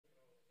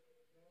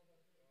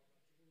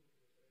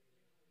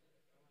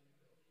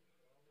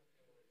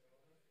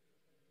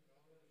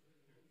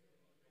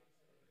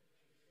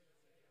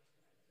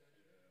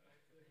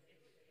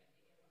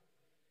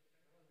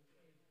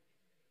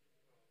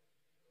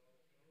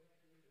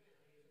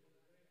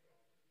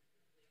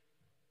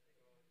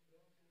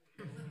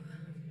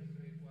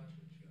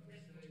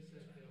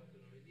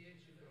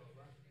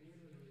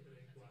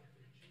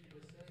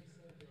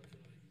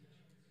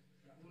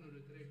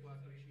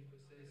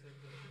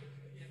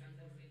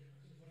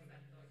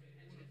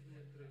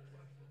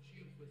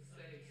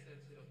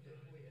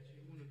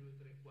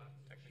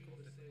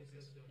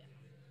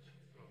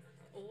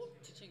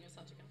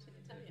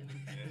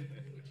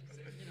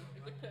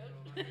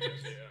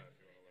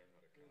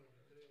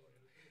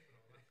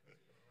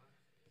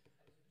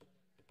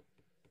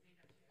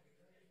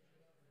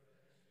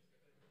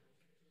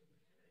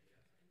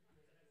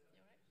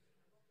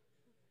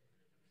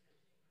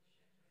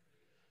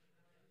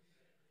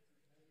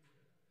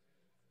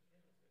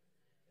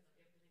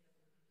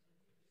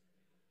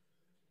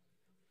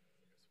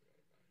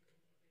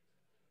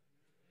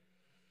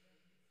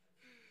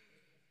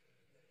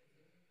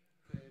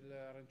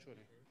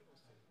Arancione.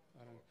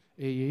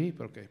 Ehi,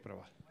 ok,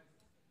 prova.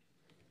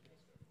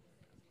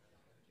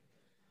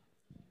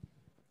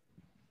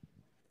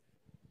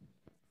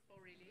 Oh,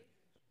 really?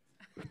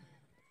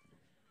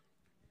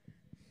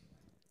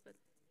 But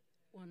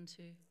 1,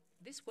 2.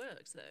 This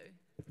works, though.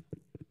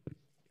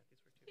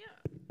 Yeah.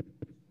 I'm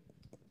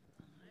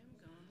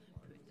gonna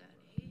put that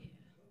here.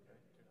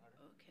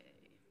 Okay.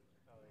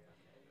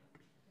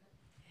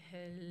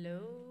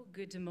 Hello,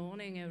 good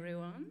morning,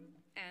 everyone,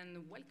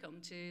 and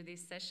welcome to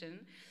this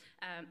session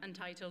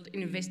entitled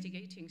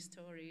Investigating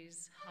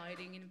Stories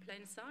Hiding in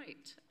Plain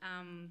Sight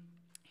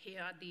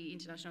here at the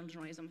International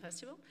Journalism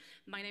Festival.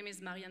 My name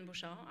is Marianne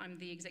Bouchart. I'm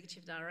the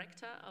Executive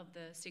Director of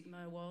the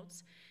Sigma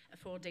Awards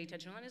for Data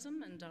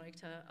Journalism and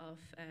Director of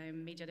a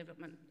media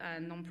development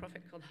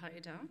nonprofit called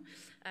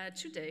HEI-DA.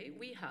 Today,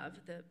 we have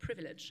the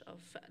privilege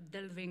of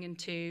delving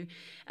into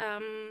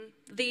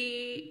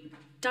the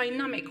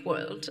dynamic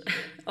world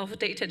of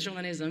data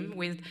journalism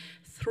with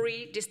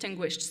 3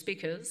 distinguished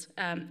speakers,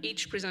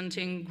 each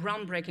presenting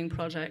groundbreaking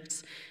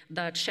projects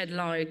that shed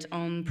light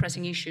on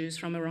pressing issues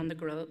from around the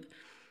globe.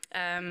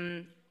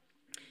 In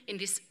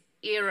this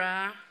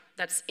era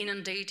that's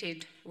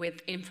inundated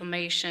with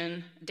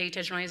information,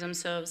 data journalism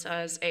serves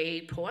as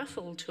a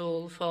powerful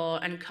tool for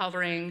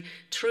uncovering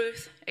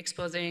truth,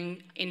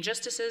 exposing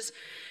injustices,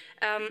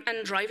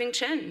 and driving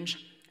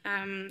change.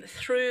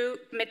 Through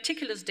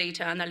meticulous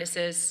data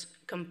analysis,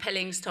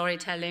 compelling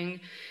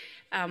storytelling,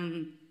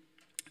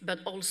 but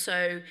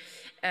also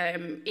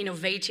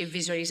innovative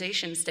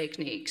visualizations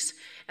techniques,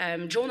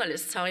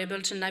 journalists are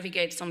able to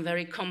navigate some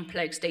very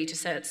complex data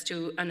sets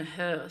to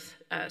unearth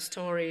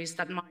stories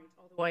that might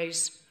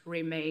otherwise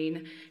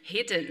remain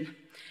hidden.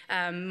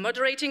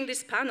 Moderating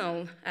this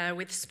panel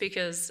with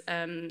speakers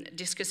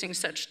discussing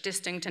such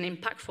distinct and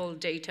impactful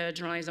data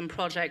journalism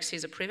projects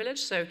is a privilege,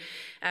 so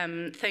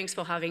thanks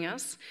for having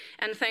us,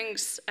 and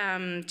thanks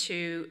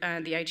to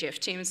the IGF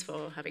teams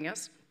for having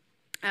us.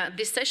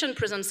 This session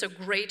presents a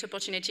great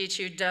opportunity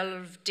to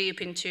delve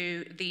deep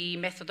into the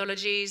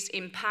methodologies,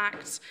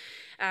 impacts,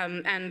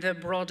 and the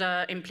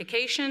broader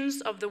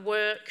implications of the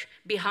work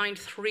behind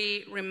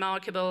 3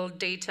 remarkable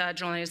data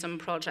journalism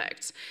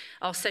projects.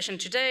 Our session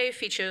today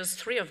features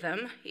 3 of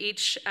them,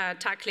 each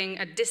tackling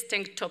a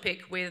distinct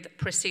topic with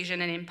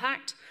precision and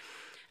impact,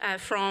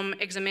 from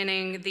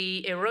examining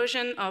the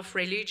erosion of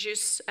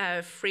religious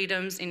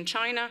freedoms in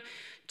China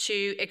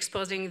to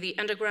exposing the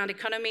underground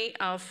economy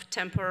of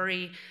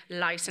temporary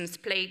license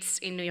plates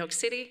in New York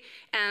City,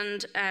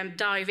 and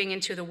diving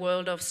into the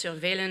world of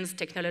surveillance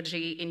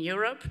technology in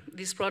Europe.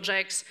 These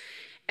projects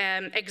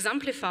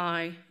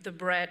exemplify the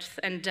breadth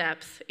and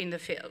depth in the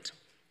field.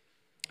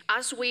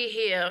 As we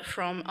hear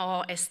from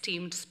our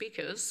esteemed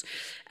speakers,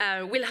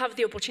 we'll have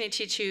the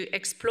opportunity to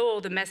explore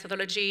the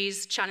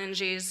methodologies,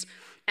 challenges,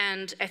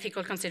 and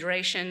ethical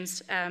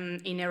considerations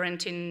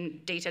inherent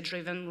in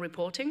data-driven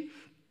reporting.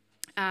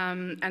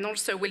 And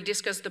also we'll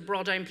discuss the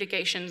broader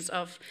implications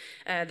of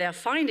their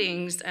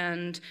findings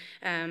and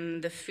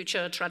the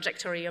future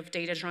trajectory of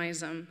data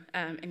journalism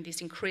in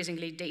this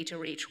increasingly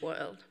data-rich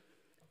world.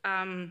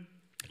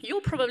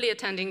 You're probably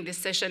attending this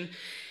session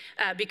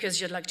because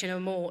you'd like to know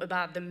more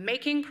about the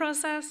making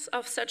process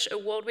of such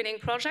award-winning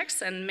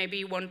projects, and maybe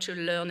you want to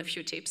learn a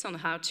few tips on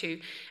how to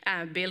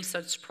build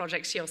such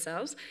projects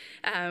yourselves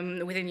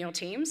within your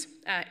teams.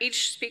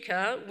 Each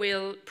speaker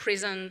will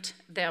present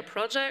their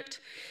project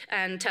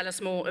and tell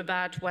us more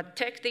about what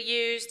tech they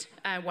used,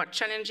 what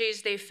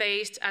challenges they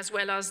faced, as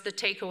well as the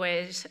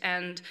takeaways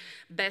and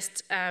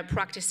best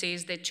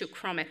practices they took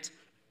from it.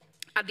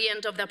 At the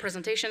end of their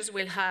presentations,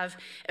 we'll have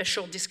a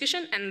short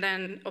discussion and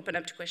then open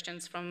up to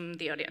questions from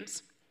the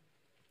audience.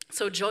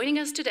 So joining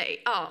us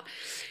today are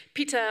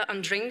Peter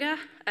Andringa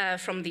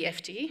from the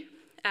FT,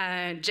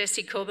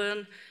 Jesse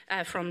Coburn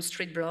from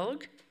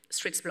Streetsblog,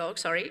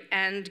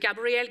 and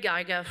Gabriel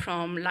Geiger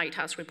from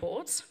Lighthouse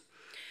Reports.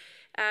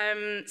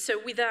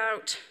 So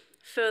without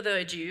further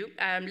ado,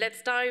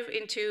 let's dive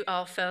into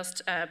our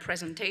first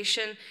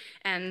presentation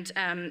and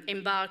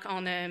embark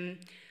on a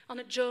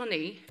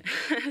journey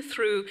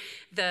through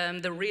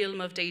the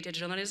realm of data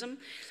journalism.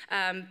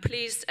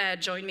 Please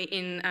join me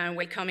in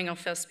welcoming our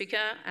first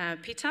speaker,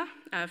 Peter,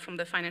 from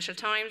the Financial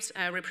Times,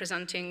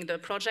 representing the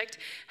project,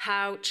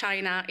 How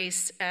China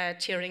is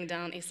Tearing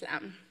Down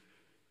Islam.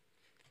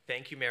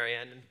 Thank you,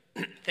 Marianne.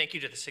 Thank you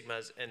to the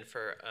Sigmas and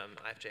for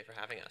IFJ for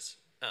having us.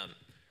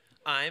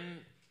 I'm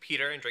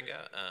Peter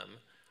Andringa.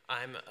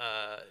 I'm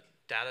a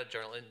data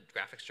journalist,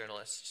 graphics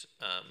journalist,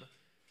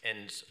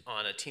 and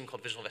on a team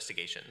called Visual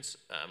Investigations,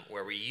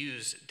 where we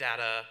use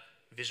data,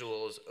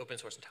 visuals, open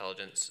source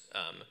intelligence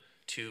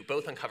to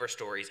both uncover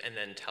stories and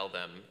then tell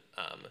them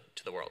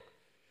to the world.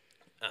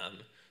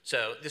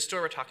 So this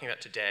story we're talking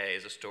about today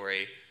is a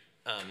story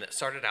that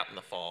started out in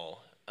the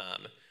fall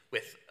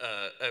with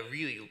a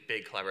really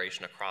big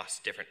collaboration across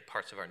different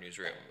parts of our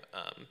newsroom.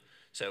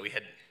 So we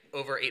had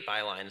over 8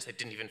 bylines that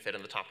didn't even fit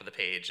on the top of the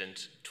page, and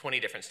 20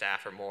 different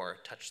staff or more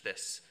touched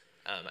this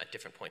at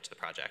different points of the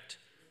project.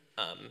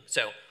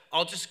 So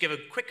I'll just give a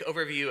quick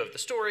overview of the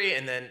story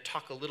and then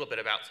talk a little bit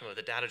about some of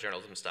the data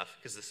journalism stuff,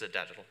 because this is a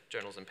data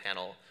journalism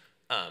panel.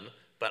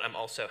 But I'm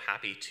also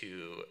happy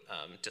to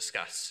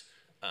discuss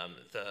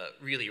the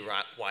really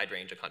wide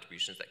range of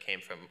contributions that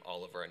came from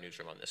all over our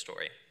newsroom on this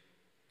story.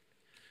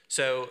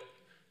 So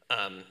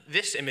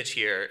this image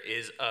here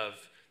is of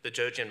the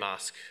Zhejian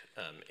Mosque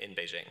in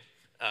Beijing.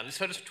 This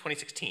photo is from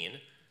 2016,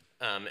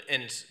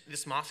 and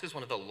this mosque is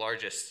one of the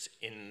largest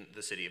in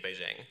the city of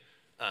Beijing.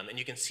 And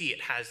you can see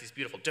it has these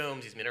beautiful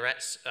domes, these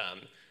minarets,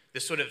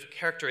 this sort of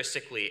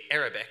characteristically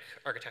Arabic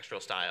architectural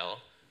style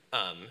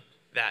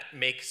that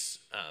makes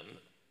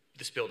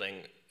this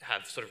building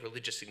have sort of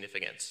religious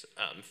significance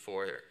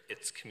for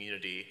its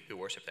community who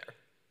worship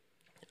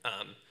there.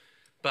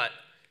 But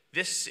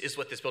this is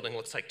what this building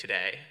looks like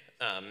today.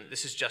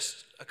 This is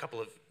just a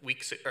couple of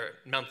weeks or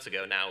months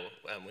ago now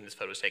when this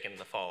photo was taken in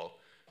the fall.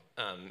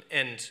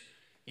 And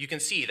you can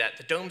see that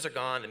the domes are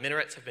gone, the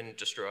minarets have been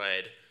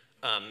destroyed,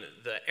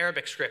 the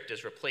Arabic script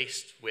is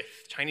replaced with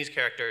Chinese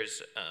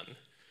characters,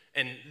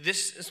 and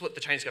this is what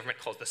the Chinese government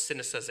calls the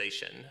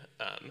Sinicization,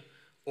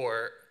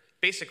 or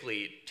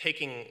basically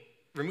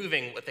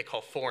removing what they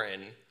call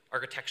foreign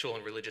architectural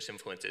and religious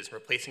influences and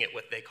replacing it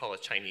with what they call as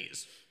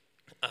Chinese,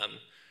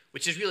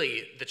 which is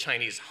really the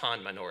Chinese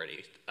Han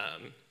minority,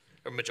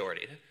 or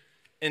majority.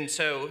 And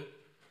so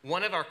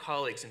one of our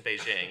colleagues in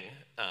Beijing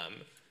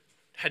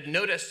had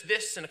noticed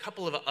this and a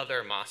couple of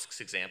other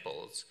mosques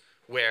examples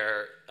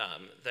where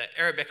the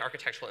Arabic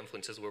architectural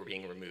influences were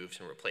being removed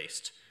and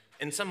replaced,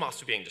 and some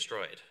mosques were being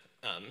destroyed.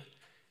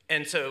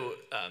 And so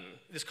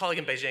this colleague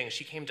in Beijing,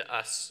 she came to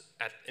us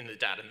in the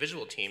data and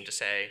visual team to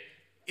say,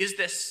 is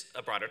this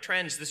a broader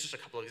trend? Is this just a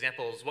couple of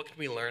examples? What can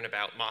we learn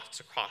about mosques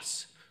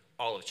across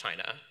all of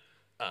China?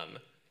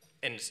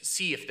 And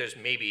see if there's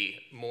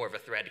maybe more of a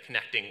thread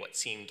connecting what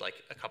seemed like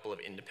a couple of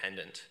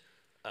independent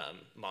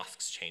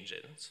mosques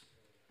changes.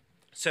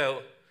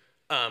 So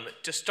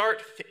to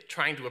start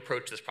trying to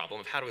approach this problem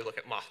of how do we look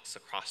at mosques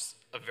across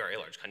a very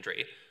large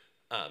country,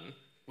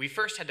 we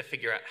first had to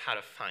figure out how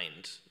to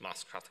find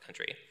mosques across the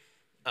country.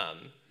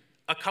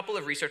 A couple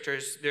of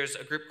researchers, there's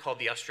a group called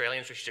the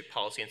Australian Strategic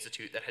Policy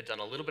Institute that had done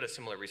a little bit of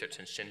similar research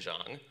in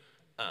Xinjiang.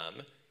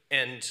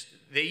 And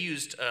they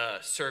used a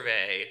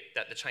survey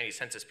that the Chinese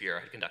Census Bureau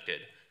had conducted,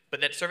 but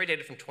that survey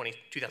dated from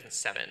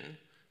 2007.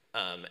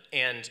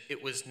 And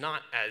it was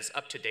not as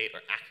up-to-date or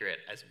accurate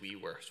as we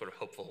were sort of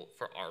hopeful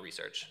for our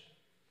research.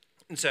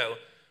 And so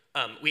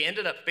we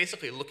ended up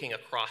basically looking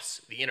across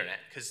the internet,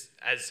 because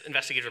as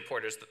investigative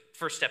reporters, the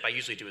first step I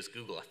usually do is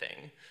Google a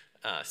thing.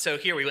 So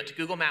here we went to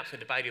Google Maps,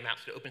 went to Baidu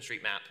Maps, went to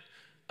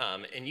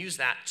OpenStreetMap, and used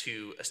that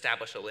to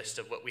establish a list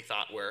of what we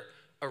thought were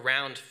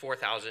around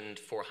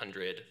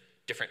 4,400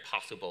 different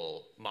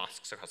possible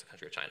mosques across the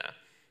country of China.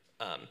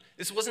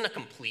 This wasn't a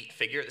complete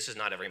figure. This is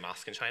not every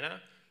mosque in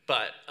China.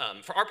 But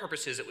for our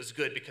purposes, it was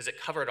good because it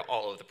covered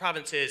all of the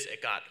provinces.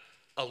 It got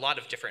a lot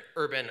of different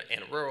urban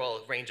and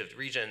rural range of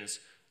regions.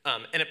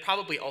 And it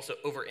probably also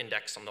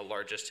over-indexed on the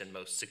largest and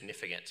most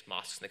significant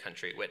mosques in the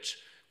country, which,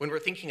 when we're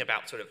thinking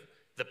about sort of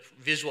the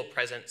visual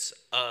presence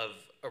of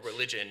a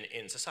religion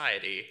in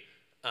society,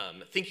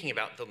 thinking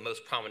about the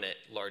most prominent,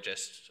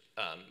 largest,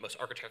 most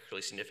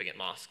architecturally significant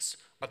mosques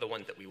are the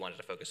ones that we wanted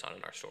to focus on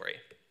in our story.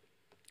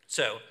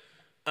 So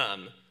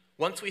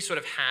once we sort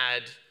of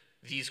had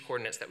these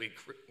coordinates that we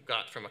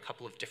got from a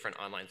couple of different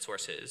online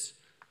sources,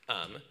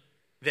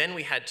 then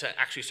we had to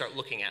actually start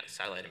looking at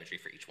satellite imagery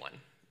for each one.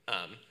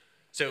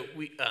 So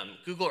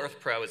Google Earth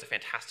Pro is a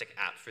fantastic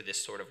app for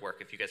this sort of work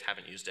if you guys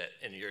haven't used it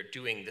and you're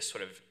doing this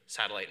sort of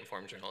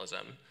satellite-informed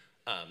journalism.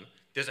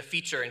 There's a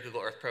feature in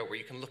Google Earth Pro where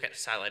you can look at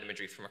satellite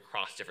imagery from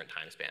across different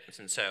time spans.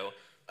 And so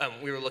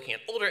we were looking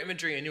at older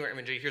imagery and newer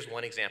imagery. Here's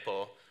one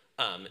example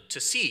to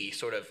see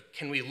sort of,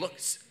 can we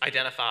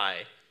identify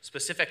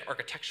specific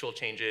architectural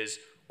changes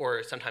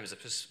or sometimes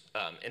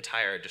the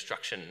entire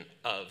destruction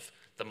of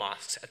the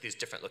mosques at these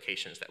different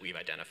locations that we've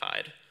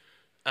identified.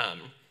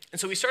 And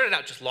so we started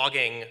out just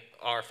logging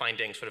our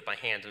findings sort of by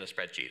hand in a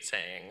spreadsheet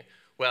saying,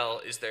 well,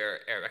 is there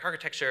Arabic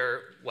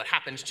architecture? What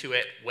happened to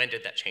it? When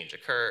did that change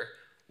occur?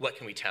 What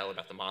can we tell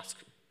about the mosque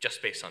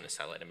just based on the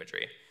satellite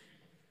imagery?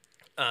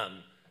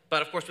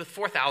 But of course, with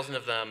 4,000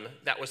 of them,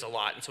 that was a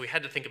lot. And so we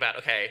had to think about,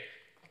 okay,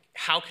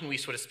 how can we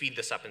sort of speed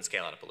this up and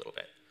scale it up a little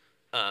bit?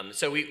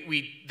 So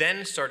we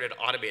then started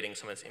automating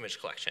some of this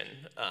image collection.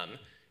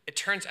 It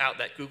turns out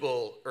that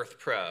Google Earth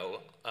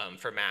Pro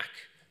for Mac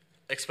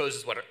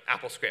exposes what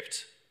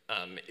AppleScript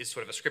is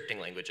sort of a scripting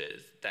language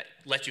that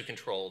lets you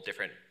control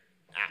different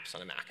apps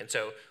on a Mac. And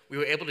so we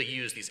were able to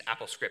use these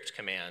AppleScript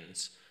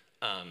commands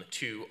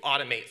to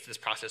automate this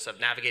process of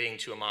navigating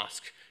to a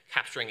mosque,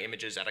 capturing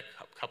images at a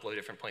couple of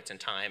different points in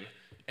time,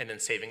 and then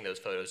saving those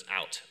photos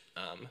out.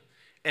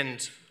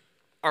 And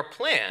our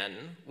plan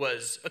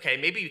was, okay,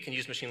 maybe we can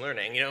use machine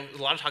learning. You know,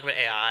 a lot of talk about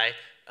AI.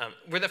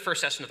 We're the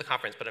first session of the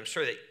conference, but I'm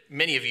sure that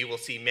many of you will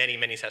see many,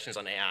 many sessions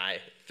on AI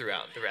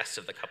throughout the rest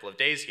of the couple of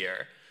days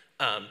here.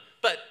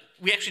 But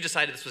we actually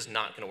decided this was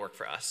not going to work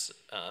for us.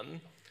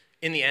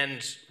 In the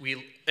end,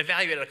 we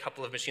evaluated a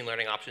couple of machine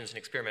learning options and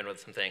experimented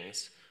with some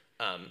things,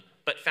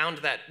 but found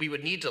that we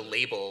would need to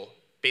label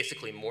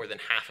basically more than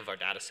half of our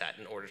data set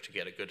in order to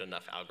get a good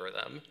enough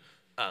algorithm.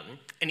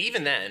 And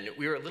even then,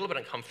 we were a little bit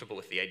uncomfortable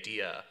with the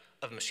idea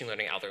of a machine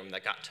learning algorithm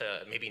that got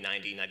to maybe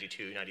 90,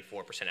 92,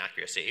 94%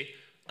 accuracy,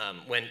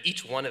 when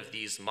each one of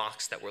these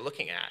mosques that we're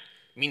looking at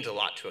means a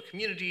lot to a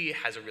community,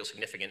 has a real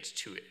significance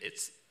to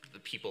the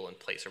people and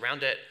place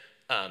around it.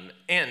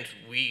 And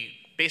we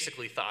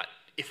basically thought,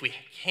 if we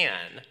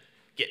can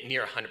get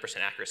near 100%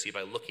 accuracy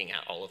by looking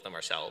at all of them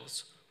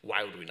ourselves,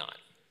 why would we not?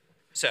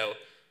 So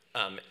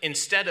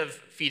instead of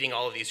feeding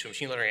all of these to a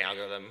machine learning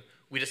algorithm,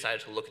 we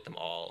decided to look at them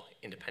all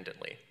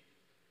independently.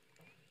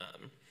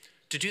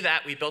 To do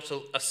that, we built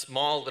a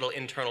small little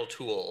internal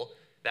tool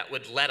that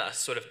would let us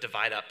sort of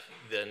divide up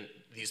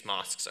these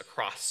mosques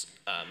across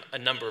a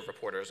number of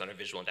reporters on a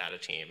visual and data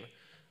team.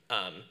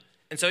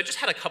 And so it just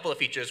had a couple of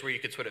features where you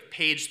could sort of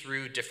page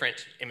through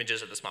different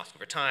images of this mosque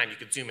over time. You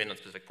could zoom in on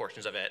specific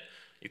portions of it.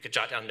 You could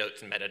jot down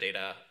notes and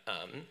metadata.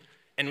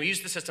 And we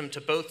used the system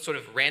to both sort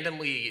of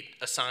randomly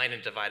assign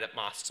and divide up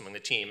mosques among the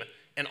team,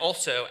 and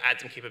also add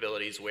some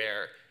capabilities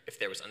where if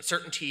there was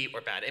uncertainty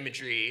or bad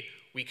imagery,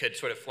 we could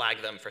sort of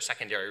flag them for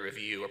secondary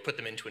review or put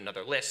them into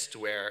another list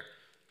where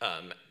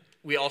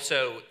we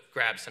also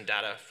grabbed some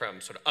data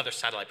from sort of other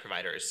satellite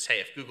providers.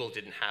 Say if Google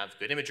didn't have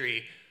good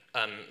imagery,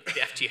 the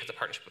FT has a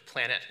partnership with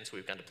Planet, and so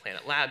we've gone to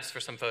Planet Labs for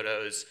some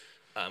photos.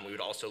 We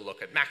would also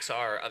look at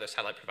Maxar, other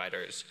satellite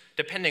providers,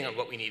 depending on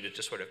what we needed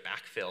to sort of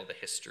backfill the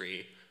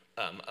history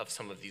of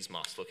some of these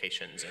mosque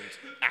locations and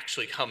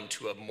actually come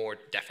to a more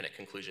definite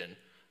conclusion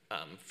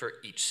for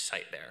each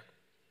site there.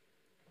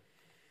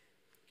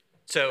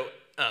 So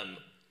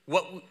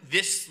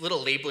this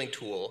little labeling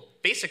tool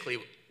basically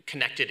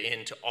connected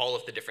into all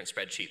of the different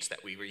spreadsheets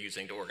that we were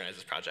using to organize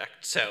this project.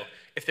 So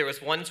if there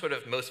was one sort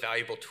of most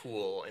valuable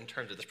tool in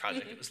terms of this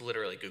project, it was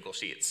literally Google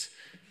Sheets.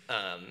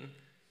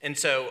 And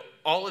so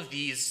all of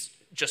these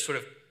just sort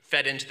of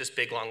fed into this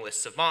big long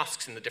list of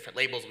mosques, and the different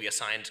labels we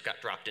assigned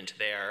got dropped into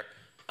there.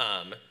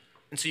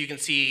 And so you can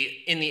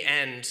see in the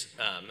end,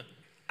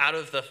 out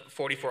of the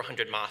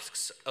 4,400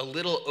 mosques, a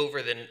little over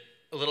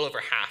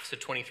half, so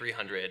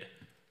 2,300,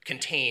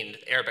 contained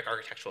Arabic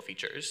architectural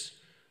features.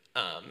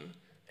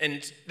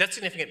 And that's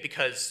significant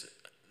because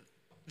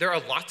there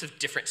are lots of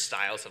different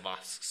styles of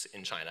mosques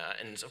in China.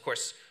 And of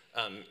course,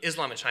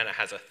 Islam in China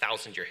has a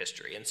 1,000-year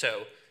history. And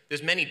so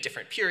there's many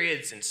different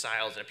periods and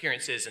styles and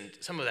appearances, and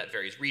some of that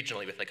varies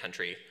regionally with the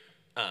country.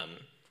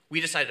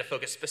 We decided to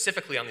focus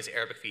specifically on these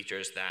Arabic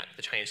features that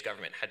the Chinese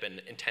government had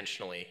been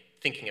intentionally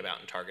thinking about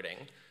and targeting.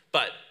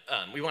 But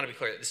we want to be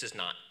clear that this is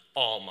not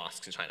all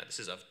mosques in China. This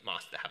is a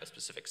mosque that have a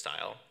specific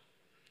style.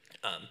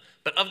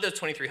 But of those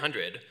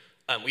 2,300,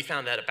 we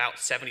found that about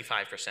 75%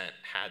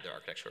 had their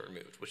architecture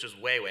removed, which is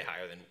way, way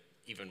higher than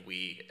even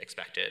we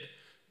expected.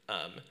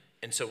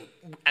 And so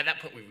at that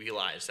point, we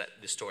realized that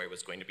this story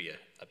was going to be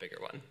a bigger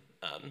one.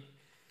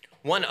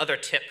 One other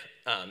tip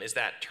is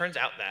that turns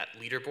out that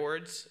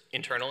leaderboards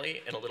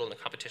internally and a little in the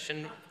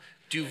competition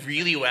do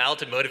really well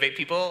to motivate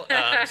people.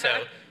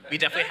 So we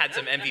definitely had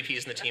some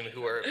MVPs in the team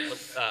who were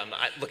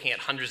looking at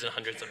hundreds and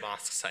hundreds of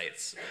mosque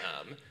sites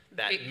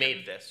that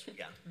made this.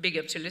 Yeah. Big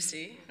up to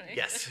Lucy, right?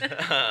 Yes.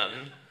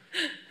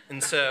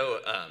 And so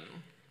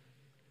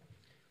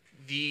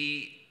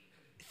the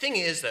thing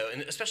is, though,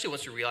 and especially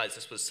once we realized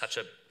this was such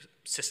a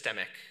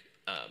systemic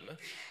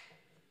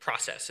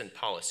process and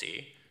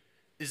policy,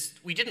 is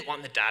we didn't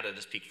want the data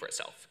to speak for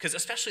itself. Because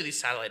especially these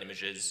satellite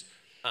images,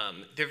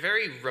 they're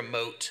very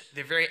remote,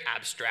 they're very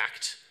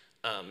abstract.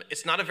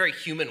 It's not a very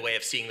human way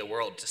of seeing the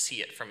world to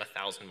see it from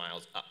 1,000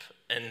 miles up.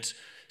 And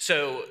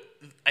so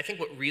I think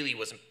what really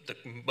was the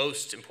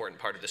most important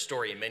part of the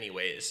story in many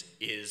ways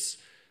is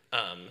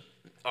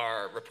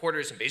our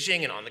reporters in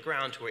Beijing and on the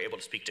ground who were able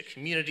to speak to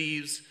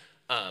communities,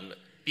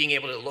 being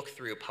able to look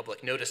through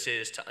public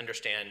notices to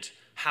understand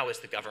how is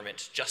the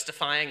government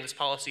justifying this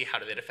policy, how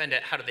do they defend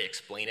it, how do they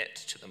explain it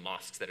to the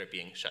mosques that are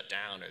being shut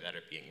down or that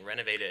are being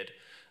renovated,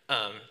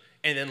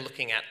 and then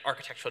looking at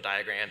architectural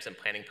diagrams and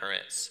planning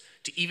permits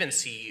to even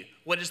see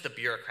what is the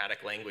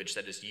bureaucratic language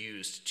that is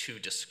used to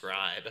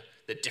describe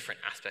the different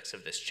aspects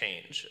of this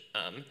change.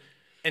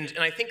 And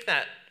I think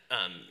that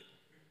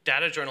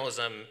data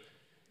journalism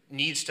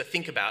needs to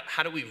think about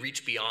how do we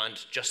reach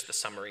beyond just the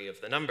summary of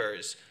the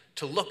numbers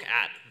to look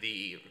at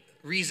the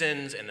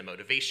reasons and the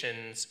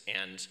motivations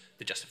and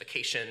the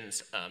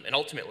justifications and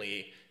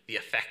ultimately the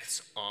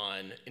effects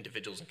on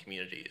individuals and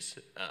communities.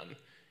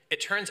 It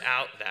turns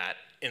out that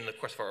in the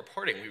course of our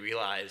reporting, we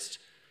realized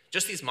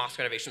just these mosque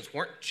renovations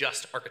weren't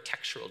just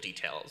architectural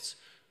details.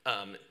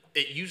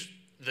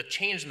 The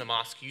change in the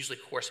mosque usually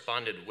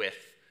corresponded with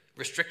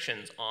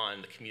restrictions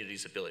on the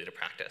community's ability to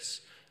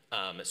practice.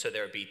 So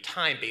there would be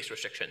time-based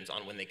restrictions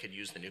on when they could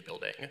use the new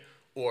building,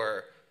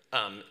 or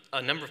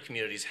a number of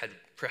communities had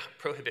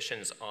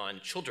prohibitions on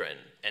children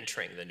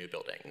entering the new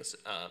buildings.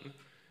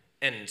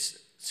 And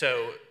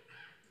so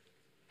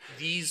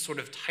these sort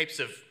of types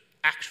of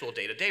actual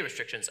day-to-day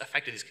restrictions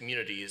affected these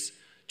communities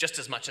just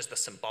as much as the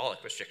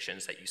symbolic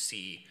restrictions that you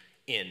see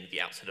in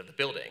the outside of the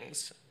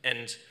buildings.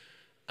 And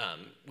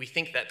we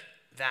think that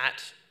that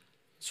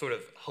sort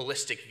of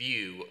holistic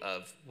view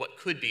of what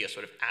could be a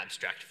sort of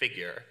abstract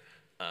figure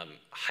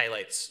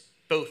highlights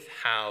both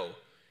how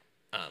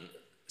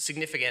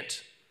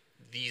significant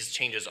these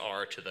changes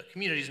are to the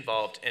communities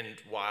involved and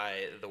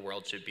why the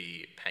world should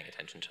be paying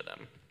attention to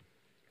them.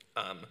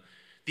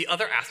 The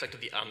other aspect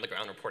of the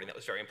on-the-ground reporting that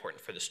was very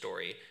important for the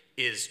story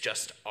is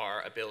just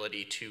our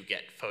ability to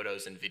get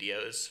photos and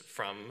videos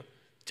from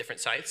different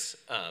sites.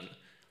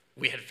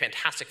 We had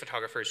fantastic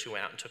photographers who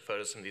went out and took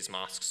photos from these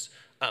mosques.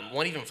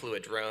 One even flew a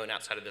drone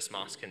outside of this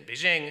mosque in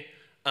Beijing,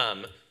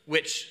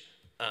 which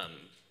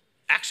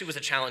actually was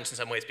a challenge in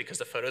some ways because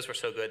the photos were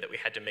so good that we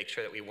had to make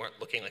sure that we weren't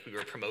looking like we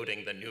were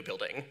promoting the new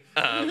building.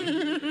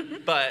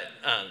 But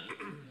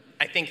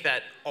I think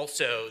that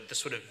also the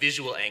sort of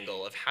visual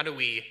angle of how do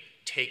we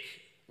take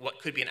what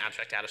could be an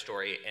abstract data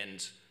story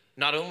and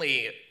not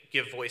only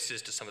give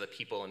voices to some of the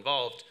people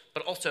involved,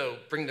 but also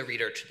bring the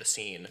reader to the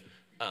scene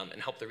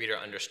and help the reader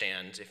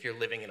understand, if you're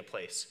living in a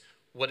place,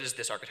 what does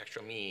this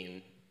architecture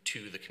mean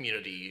to the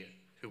community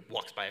who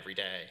walks by every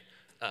day,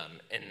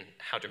 and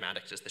how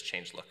dramatic does this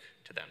change look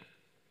to them?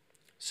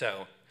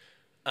 So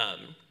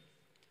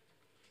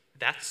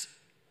that's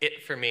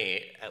it for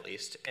me, at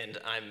least, and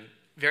I'm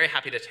very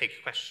happy to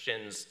take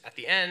questions at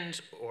the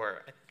end,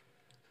 or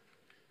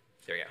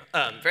there you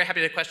go. Very happy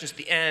to take questions at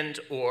the end,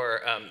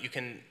 or you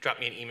can drop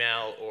me an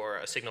email or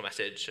a Signal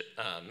message,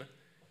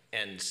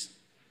 and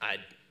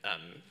I'd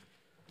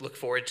look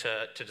forward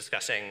to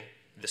discussing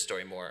this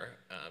story more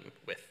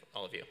with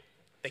all of you.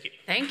 Thank you.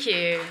 Thank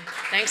you.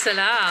 Thanks a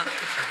lot.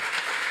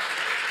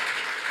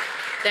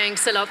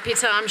 Thanks a lot,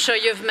 Peter. I'm sure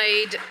you've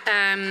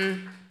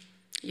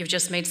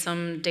just made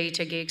some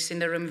data geeks in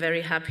the room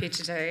very happy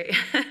today.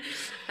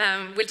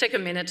 We'll take a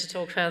minute to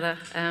talk further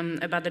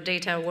about the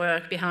data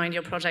work behind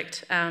your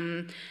project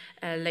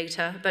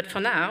later. But for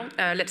now,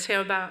 let's hear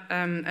about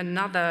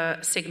another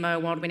Sigma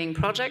award-winning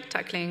project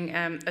tackling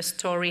a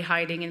story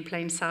hiding in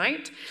plain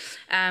sight.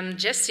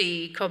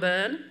 Jesse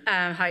Coburn,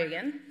 hi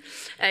again.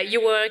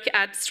 You work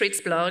at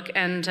Streetsblog,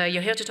 and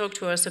you're here to talk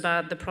to us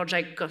about the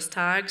project Ghost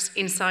Tags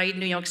inside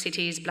New York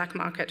City's black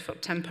market for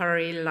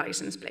temporary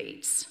license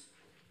plates.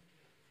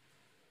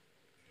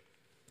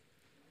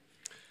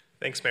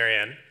 Thanks,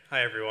 Marianne.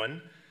 Hi,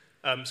 everyone.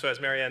 So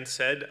as Marianne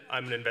said,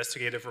 I'm an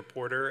investigative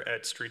reporter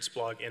at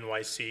Streetsblog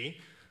NYC.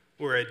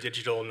 We're a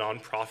digital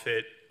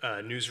nonprofit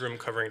newsroom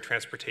covering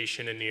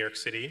transportation in New York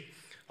City.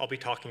 I'll be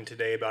talking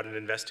today about an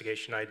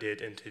investigation I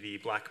did into the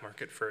black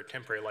market for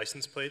temporary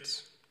license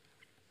plates.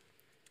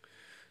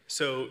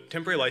 So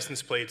temporary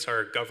license plates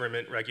are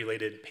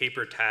government-regulated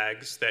paper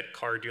tags that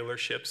car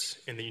dealerships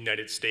in the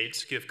United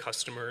States give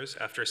customers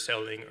after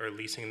selling or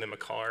leasing them a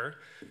car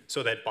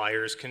so that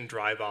buyers can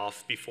drive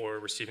off before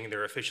receiving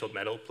their official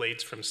metal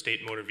plates from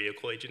state motor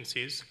vehicle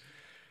agencies.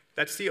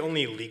 That's the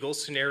only legal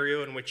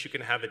scenario in which you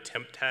can have a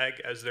temp tag,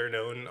 as they're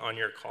known, on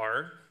your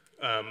car.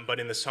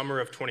 But in the summer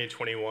of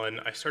 2021,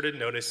 I started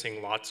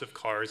noticing lots of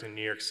cars in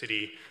New York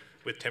City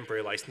with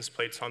temporary license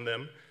plates on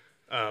them.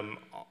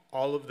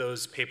 All of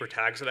those paper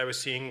tags that I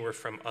was seeing were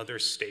from other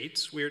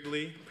states,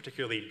 weirdly,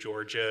 particularly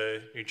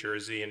Georgia, New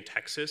Jersey, and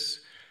Texas,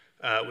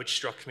 which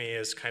struck me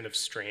as kind of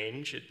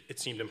strange. It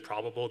seemed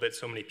improbable that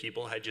so many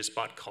people had just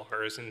bought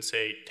cars in,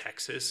 say,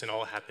 Texas and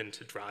all happened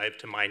to drive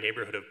to my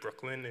neighborhood of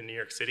Brooklyn in New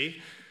York City.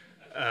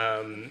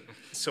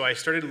 So I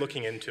started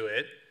looking into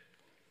it.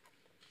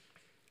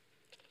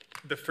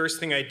 The first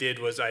thing I did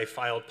was I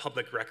filed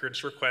public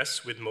records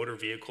requests with motor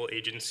vehicle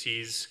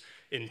agencies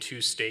in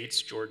 2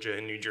 states, Georgia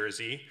and New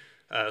Jersey,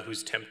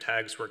 whose temp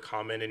tags were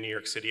common in New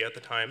York City at the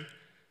time.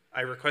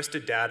 I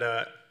requested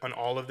data on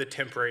all of the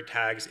temporary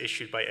tags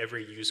issued by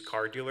every used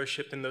car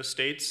dealership in those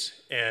states,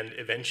 and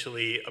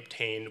eventually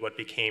obtained what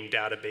became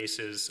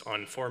databases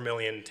on 4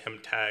 million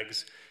temp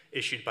tags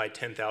issued by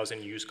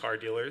 10,000 used car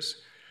dealers.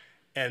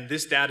 And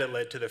this data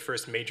led to the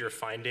first major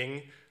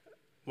finding.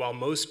 While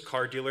most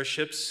car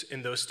dealerships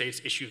in those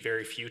states issue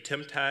very few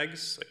temp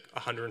tags, like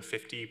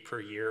 150 per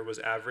year was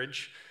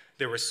average,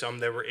 there were some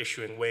that were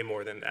issuing way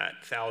more than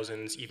that,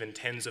 thousands, even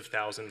tens of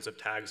thousands of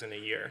tags in a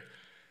year.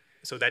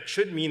 So that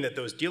should mean that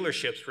those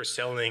dealerships were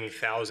selling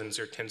thousands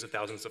or tens of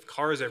thousands of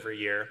cars every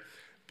year,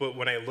 but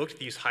when I looked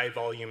these high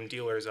volume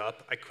dealers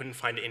up, I couldn't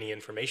find any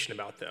information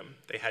about them.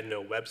 They had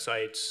no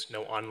websites,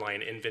 no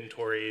online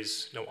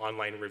inventories, no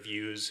online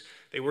reviews.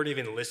 They weren't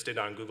even listed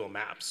on Google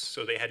Maps,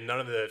 so they had none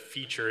of the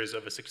features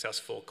of a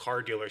successful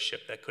car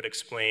dealership that could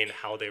explain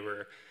how they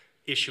were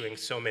issuing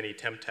so many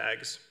temp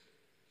tags.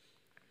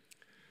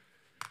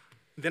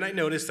 Then I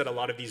noticed that a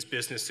lot of these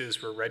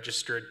businesses were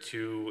registered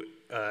to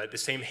the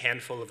same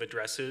handful of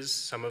addresses,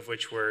 some of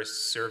which were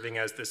serving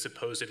as the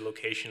supposed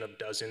location of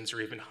dozens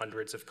or even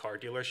hundreds of car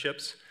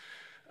dealerships.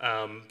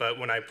 But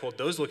when I pulled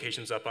those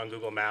locations up on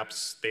Google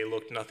Maps, they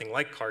looked nothing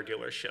like car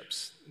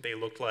dealerships. They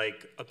looked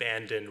like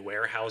abandoned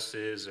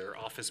warehouses or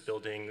office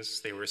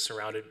buildings. They were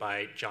surrounded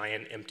by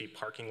giant empty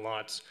parking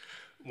lots.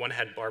 One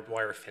had barbed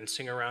wire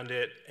fencing around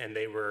it, and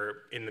they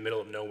were in the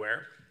middle of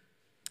nowhere.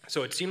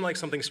 So it seemed like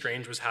something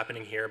strange was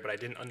happening here, but I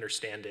didn't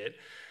understand it.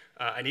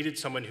 I needed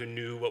someone who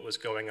knew what was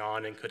going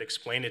on and could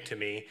explain it to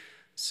me.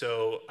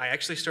 So I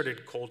actually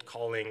started cold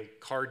calling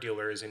car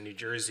dealers in New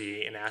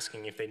Jersey and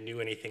asking if they knew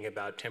anything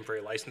about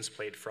temporary license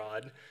plate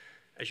fraud.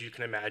 As you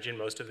can imagine,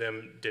 most of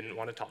them didn't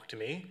want to talk to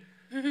me.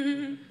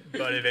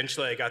 But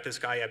eventually I got this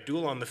guy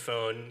Abdul on the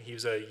phone. He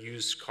was a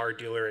used car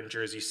dealer in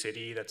Jersey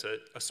City. That's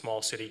a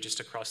small city just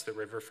across the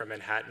river from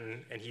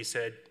Manhattan. And he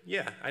said,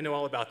 yeah, I know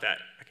all about that.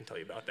 I can tell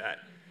you about that.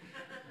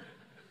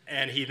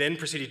 And he then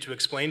proceeded to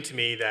explain to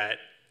me that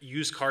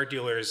used car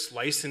dealers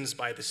licensed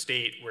by the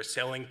state were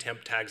selling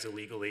temp tags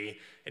illegally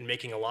and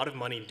making a lot of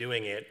money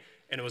doing it,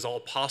 and it was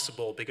all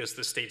possible because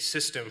the state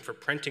system for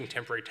printing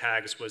temporary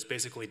tags was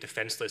basically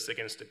defenseless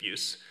against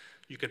abuse.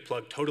 You could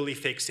plug totally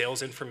fake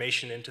sales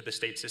information into the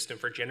state system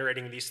for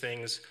generating these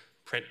things,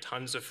 print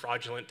tons of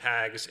fraudulent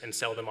tags, and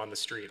sell them on the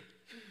street.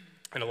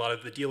 And a lot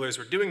of the dealers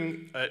were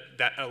doing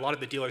a lot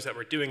of the dealers that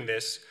were doing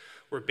this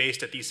were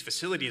based at these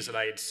facilities that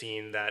I had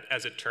seen that,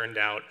 as it turned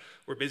out,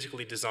 were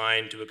basically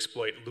designed to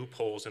exploit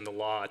loopholes in the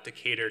law to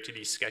cater to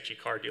these sketchy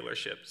car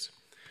dealerships.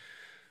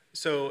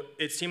 So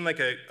it seemed like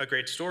a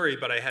great story,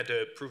 but I had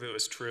to prove it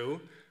was true.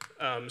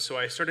 So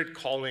I started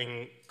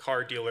calling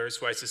car dealers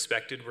who I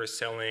suspected were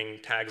selling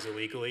tags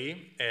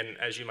illegally, and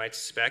as you might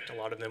suspect, a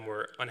lot of them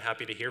were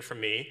unhappy to hear from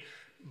me,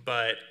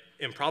 but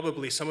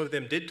improbably some of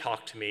them did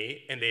talk to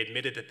me, and they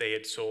admitted that they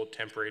had sold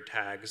temporary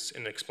tags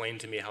and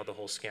explained to me how the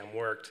whole scam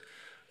worked.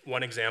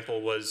 One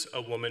example was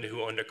a woman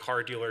who owned a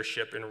car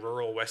dealership in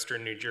rural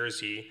western New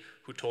Jersey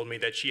who told me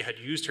that she had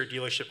used her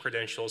dealership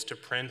credentials to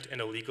print and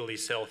illegally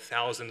sell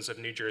thousands of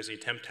New Jersey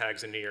temp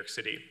tags in New York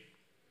City.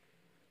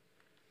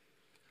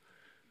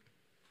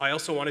 I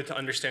also wanted to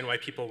understand why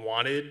people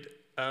wanted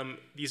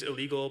these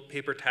illegal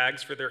paper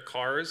tags for their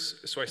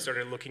cars, so I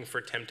started looking for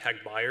temp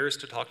tag buyers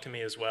to talk to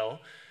me as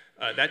well.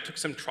 That took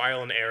some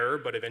trial and error,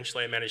 but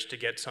eventually I managed to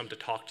get some to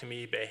talk to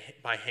me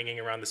by hanging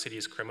around the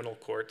city's criminal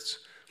courts,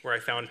 where I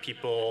found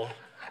people,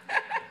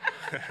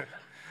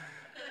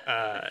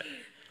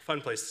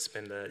 fun place to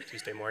spend a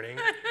Tuesday morning,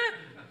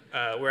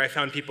 where I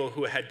found people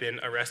who had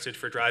been arrested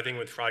for driving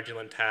with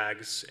fraudulent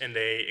tags, and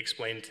they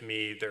explained to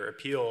me their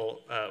appeal.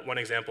 One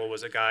example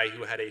was a guy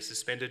who had a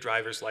suspended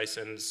driver's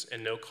license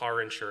and no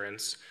car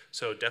insurance,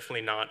 so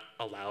definitely not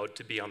allowed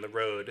to be on the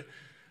road,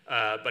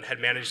 but had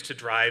managed to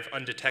drive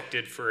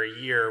undetected for a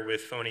year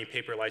with phony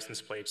paper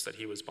license plates that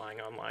he was buying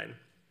online.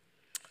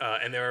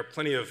 And there are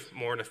plenty of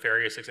more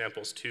nefarious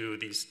examples too.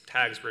 These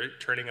tags were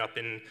turning up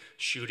in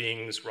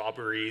shootings,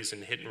 robberies,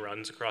 and hit and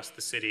runs across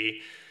the city.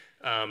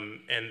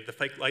 And the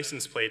fake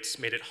license plates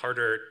made it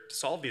harder to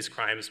solve these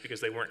crimes because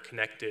they weren't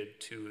connected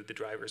to the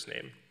driver's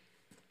name.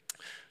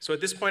 So at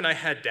this point I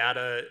had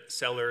data,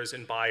 sellers,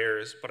 and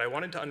buyers, but I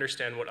wanted to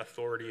understand what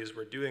authorities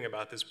were doing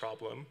about this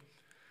problem.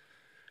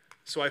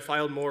 So I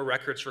filed more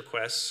records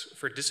requests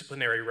for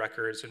disciplinary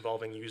records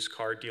involving used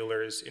car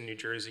dealers in New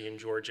Jersey and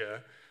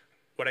Georgia.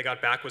 What I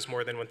got back was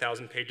more than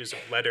 1,000 pages of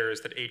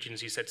letters that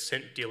agencies had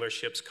sent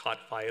dealerships caught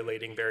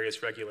violating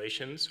various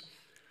regulations.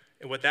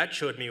 And what that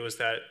showed me was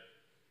that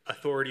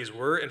authorities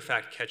were in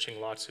fact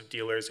catching lots of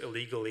dealers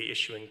illegally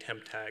issuing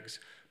temp tags,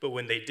 but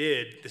when they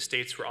did, the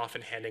states were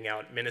often handing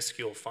out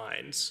minuscule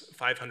fines.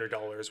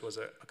 $500 was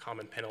a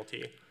common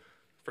penalty.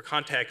 For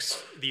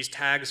context, these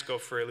tags go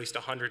for at least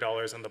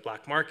 $100 on the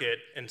black market,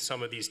 and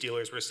some of these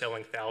dealers were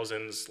selling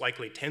thousands,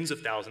 likely tens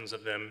of thousands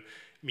of them,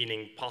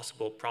 meaning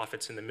possible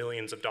profits in the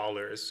millions of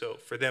dollars. So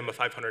for them, a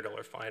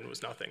 $500 fine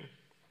was nothing.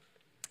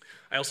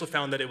 I also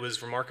found that it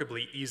was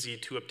remarkably easy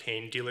to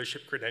obtain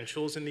dealership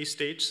credentials in these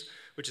states,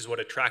 which is what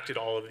attracted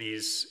all of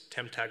these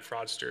temp tag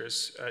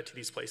fraudsters to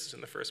these places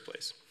in the first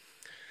place.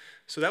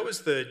 So that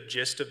was the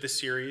gist of the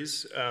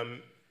series.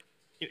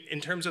 In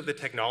terms of the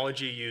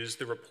technology used,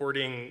 the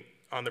reporting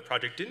on the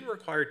project didn't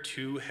require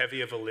too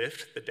heavy of a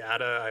lift. The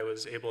data I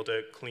was able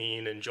to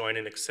clean and join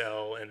in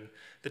Excel, and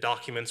the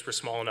documents were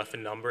small enough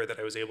in number that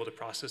I was able to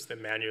process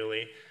them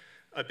manually.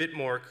 A bit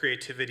more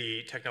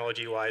creativity,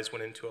 technology-wise,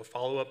 went into a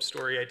follow-up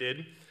story I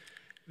did.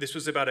 This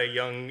was about a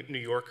young New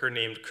Yorker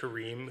named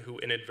Kareem who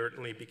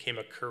inadvertently became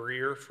a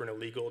courier for an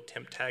illegal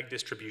temp tag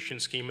distribution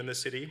scheme in the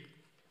city.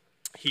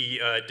 He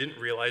didn't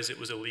realize it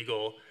was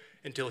illegal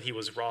until he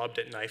was robbed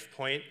at knife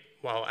point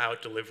while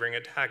out delivering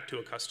a tag to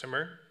a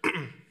customer.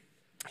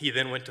 He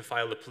then went to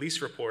file a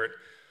police report,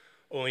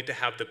 only to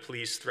have the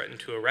police threaten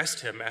to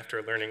arrest him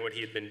after learning what he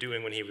had been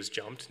doing when he was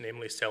jumped,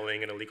 namely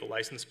selling an illegal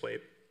license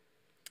plate.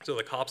 So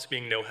the cops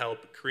being no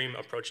help, Kareem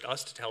approached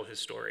us to tell his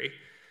story.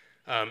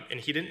 And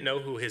he didn't know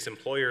who his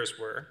employers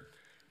were,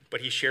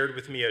 but he shared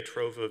with me a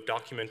trove of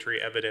documentary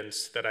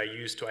evidence that I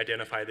used to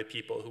identify the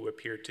people who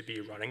appeared to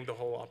be running the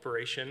whole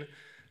operation.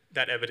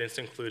 That evidence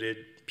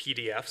included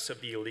PDFs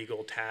of the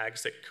illegal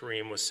tags that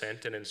Kareem was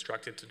sent and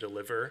instructed to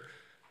deliver,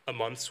 a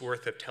month's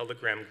worth of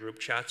Telegram group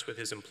chats with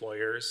his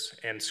employers,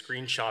 and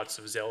screenshots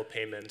of Zelle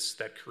payments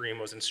that Karim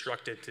was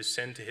instructed to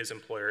send to his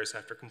employers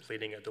after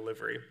completing a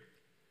delivery.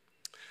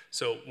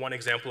 So one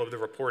example of the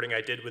reporting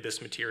I did with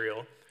this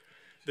material,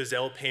 the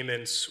Zelle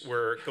payments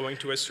were going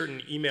to a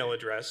certain email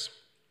address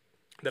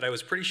that I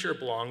was pretty sure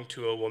belonged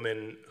to a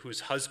woman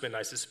whose husband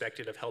I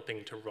suspected of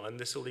helping to run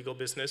this illegal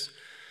business.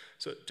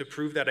 So to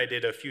prove that, I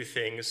did a few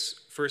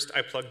things. First,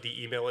 I plugged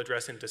the email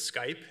address into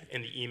Skype,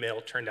 and the email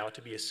turned out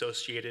to be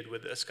associated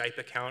with a Skype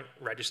account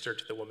registered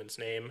to the woman's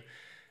name.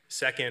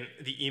 Second,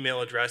 the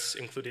email address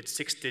included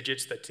 6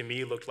 digits that to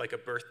me looked like a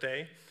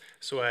birthday.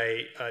 So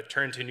I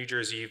turned to New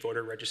Jersey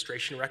voter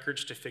registration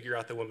records to figure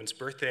out the woman's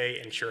birthday,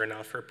 and sure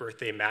enough, her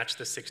birthday matched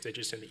the 6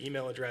 digits in the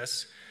email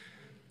address.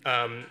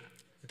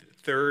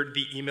 Third,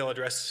 the email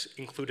address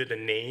included a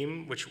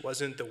name, which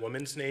wasn't the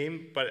woman's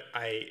name, but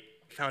I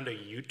found a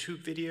YouTube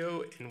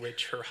video in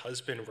which her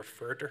husband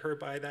referred to her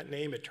by that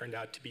name. It turned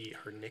out to be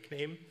her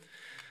nickname.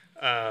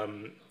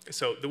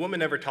 So the woman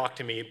never talked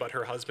to me, but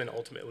her husband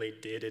ultimately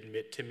did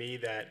admit to me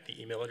that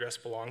the email address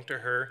belonged to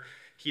her.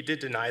 He did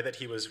deny that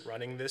he was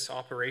running this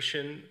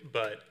operation,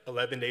 but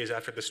 11 days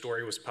after the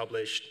story was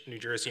published, New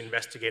Jersey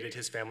investigated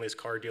his family's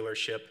car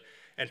dealership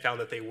and found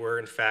that they were,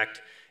 in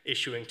fact,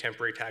 issuing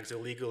temporary tags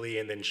illegally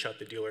and then shut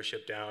the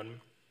dealership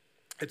down.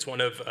 It's one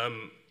of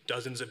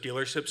dozens of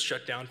dealerships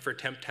shut down for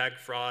temp tag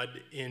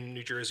fraud in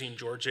New Jersey and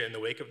Georgia in the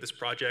wake of this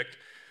project.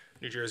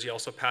 New Jersey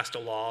also passed a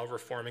law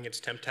reforming its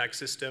temp tag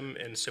system,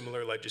 and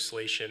similar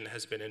legislation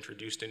has been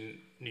introduced in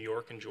New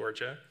York and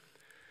Georgia.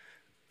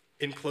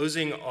 In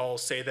closing, I'll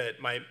say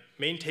that my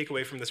main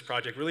takeaway from this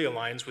project really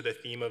aligns with the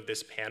theme of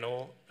this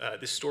panel.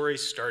 This story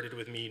started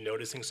with me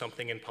noticing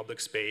something in public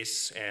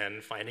space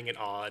and finding it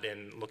odd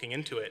and looking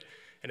into it,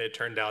 and it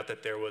turned out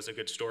that there was a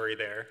good story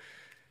there.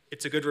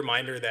 It's a good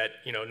reminder that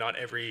not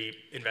every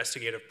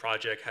investigative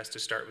project has to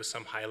start with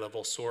some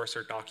high-level source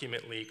or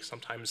document leak.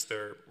 Sometimes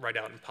they're right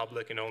out in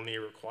public and only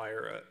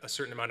require a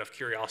certain amount of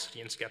curiosity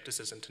and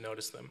skepticism to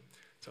notice them.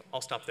 So I'll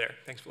stop there.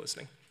 Thanks for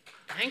listening.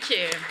 Thank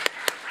you.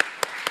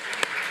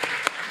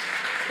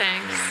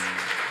 Thanks.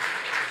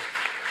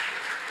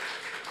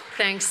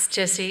 Thanks,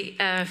 Jesse,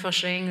 for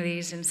sharing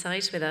these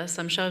insights with us.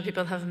 I'm sure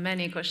people have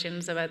many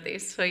questions about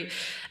this, so,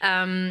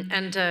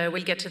 and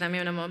we'll get to them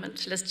in a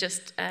moment. Let's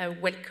just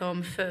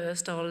welcome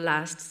first our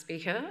last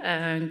speaker,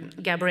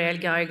 Gabriel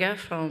Geiger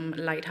from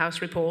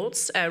Lighthouse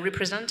Reports,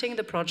 representing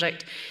the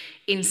project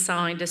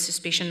Inside the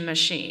Suspicion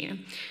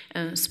Machine.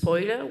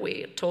 Spoiler,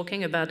 we're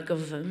talking about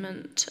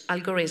government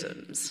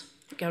algorithms.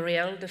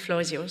 Gabriel, the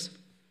floor is yours.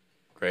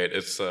 Great,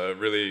 it's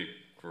really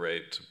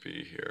great to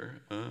be here.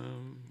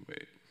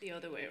 Wait. The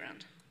other way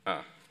around.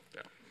 Ah,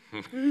 yeah.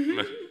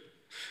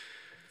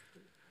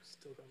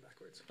 Still going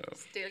backwards. Oh.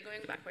 Still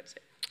going backwards.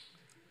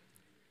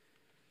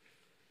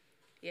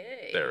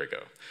 Yay. There we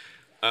go.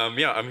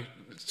 Yeah,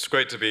 it's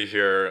great to be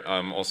here.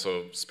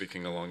 Also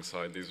speaking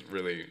alongside these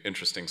really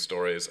interesting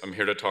stories. I'm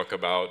here to talk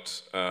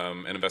about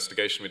an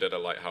investigation we did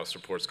at Lighthouse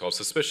Reports called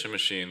Suspicion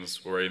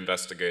Machines, where we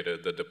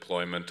investigated the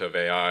deployment of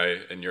AI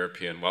in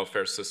European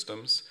welfare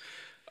systems.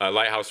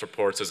 Lighthouse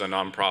Reports is a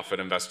nonprofit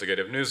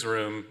investigative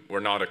newsroom. We're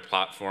not a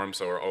platform,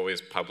 so we're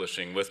always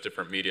publishing with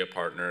different media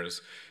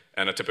partners.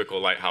 And a typical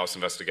Lighthouse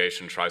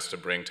investigation tries to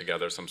bring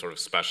together some sort of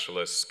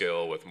specialist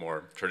skill with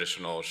more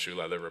traditional shoe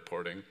leather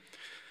reporting.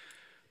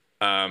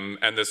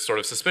 And this sort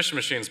of Suspicion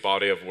Machines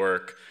body of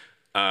work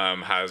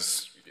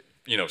has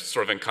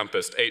sort of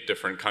encompassed 8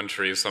 different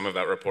countries. Some of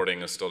that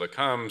reporting is still to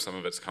come. Some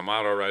of it's come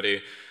out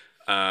already.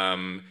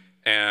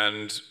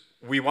 And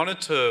we wanted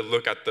to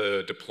look at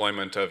the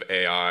deployment of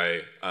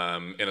AI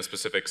in a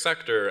specific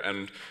sector,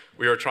 and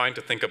we were trying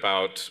to think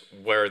about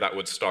where that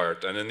would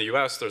start. And in the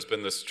US, there's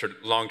been this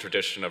long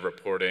tradition of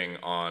reporting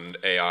on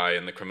AI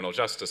in the criminal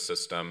justice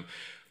system,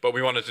 but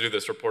we wanted to do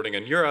this reporting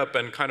in Europe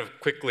and kind of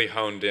quickly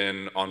honed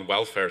in on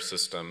welfare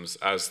systems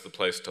as the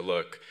place to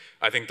look.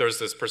 I think there's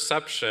this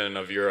perception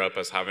of Europe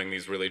as having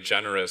these really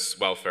generous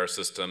welfare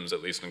systems,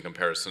 at least in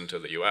comparison to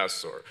the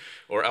US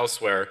or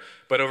elsewhere.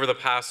 But over the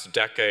past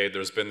decade,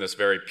 there's been this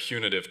very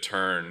punitive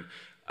turn,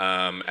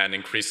 and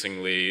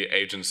increasingly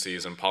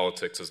agencies and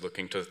politics is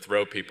looking to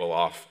throw people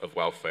off of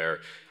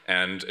welfare.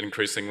 And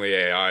increasingly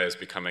AI is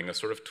becoming a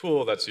sort of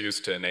tool that's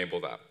used to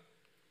enable that.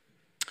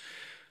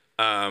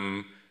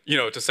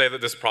 To say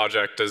that this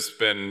project has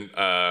been,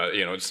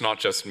 it's not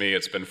just me,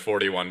 it's been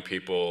 41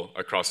 people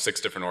across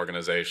 6 different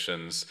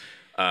organizations,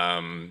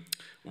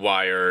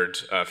 Wired,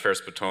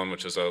 Vers Beton,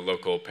 which is a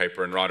local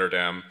paper in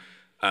Rotterdam,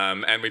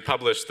 and we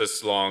published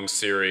this long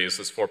series,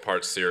 this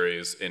 4-part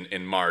series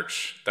in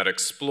March that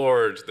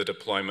explored the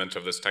deployment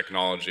of this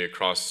technology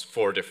across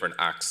 4 different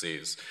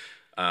axes,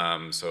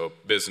 so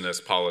business,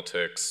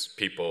 politics,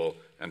 people,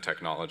 and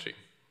technology.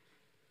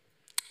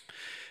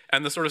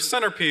 And the sort of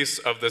centerpiece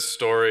of this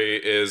story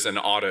is an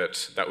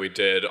audit that we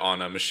did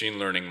on a machine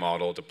learning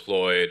model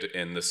deployed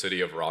in the city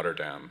of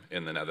Rotterdam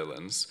in the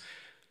Netherlands.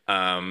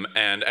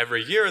 And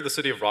every year, the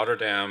city of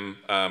Rotterdam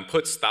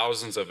puts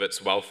thousands of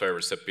its welfare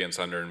recipients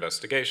under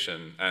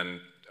investigation. And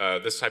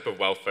this type of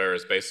welfare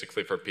is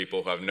basically for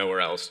people who have nowhere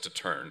else to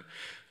turn.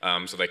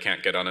 so they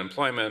can't get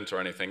unemployment or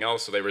anything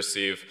else, so they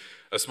receive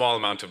a small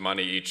amount of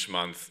money each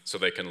month so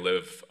they can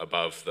live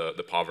above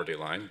the poverty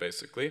line,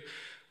 basically.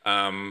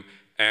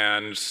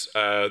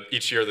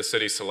 Each year the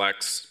city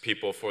selects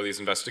people for these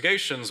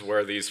investigations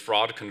where these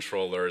fraud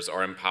controllers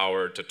are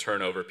empowered to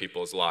turn over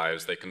people's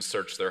lives. They can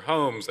search their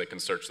homes, they can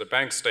search their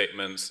bank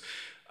statements,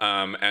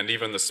 and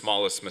even the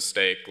smallest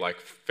mistake, like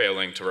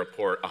failing to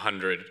report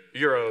 100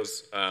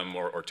 euros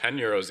or 10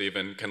 euros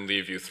even, can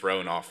leave you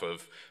thrown off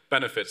of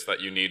benefits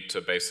that you need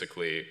to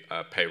basically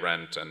pay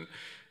rent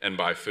and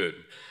buy food.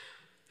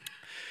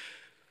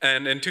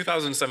 And in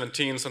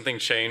 2017, something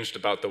changed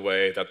about the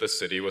way that the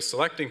city was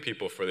selecting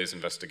people for these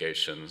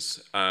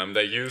investigations.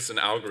 They used an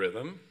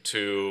algorithm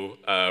to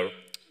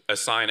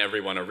assign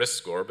everyone a risk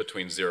score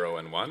between 0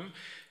 and 1,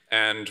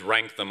 and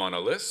rank them on a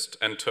list,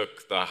 and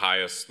took the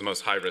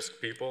most high-risk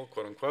people,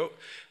 quote unquote,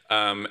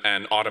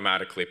 and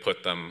automatically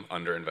put them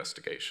under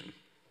investigation.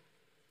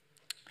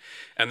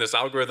 And this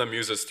algorithm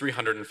uses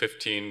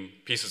 315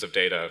 pieces of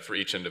data for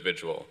each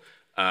individual.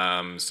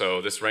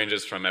 So this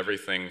ranges from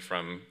everything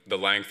from the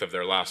length of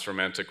their last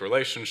romantic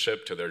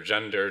relationship, to their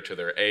gender, to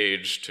their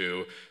age,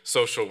 to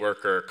social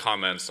worker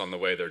comments on the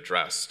way they're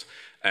dressed.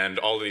 And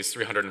all of these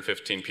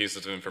 315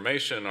 pieces of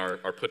information are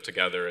put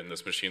together in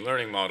this machine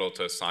learning model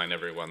to assign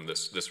everyone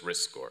this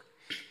risk score.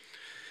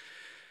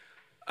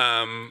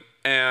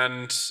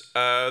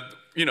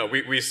 You know,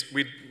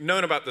 we'd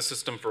known about the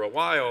system for a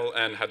while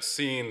and had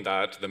seen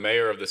that the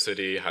mayor of the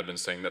city had been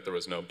saying that there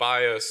was no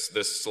bias.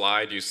 This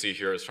slide you see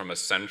here is from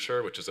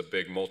Accenture, which is a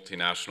big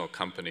multinational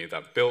company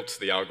that built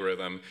the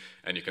algorithm.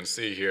 And you can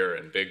see here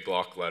in big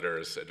block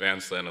letters,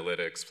 advanced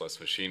analytics plus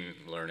machine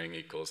learning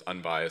equals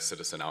unbiased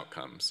citizen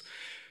outcomes.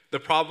 The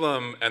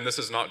problem, and this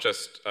is not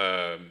just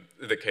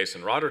the case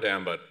in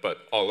Rotterdam, but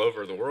all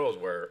over the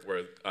world where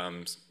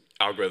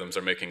algorithms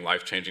are making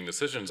life-changing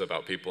decisions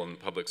about people in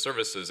public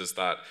services, is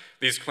that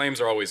these claims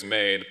are always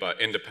made,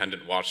 but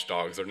independent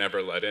watchdogs are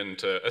never let in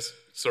to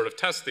sort of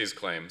test these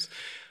claims.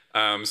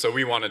 So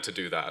we wanted to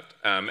do that.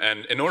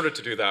 And in order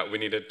to do that, we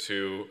needed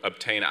to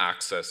obtain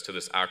access to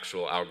this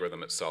actual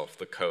algorithm itself,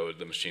 the code,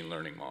 the machine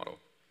learning model.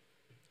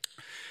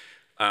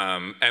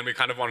 And we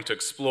kind of wanted to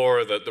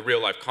explore the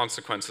real-life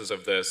consequences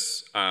of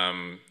this,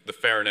 the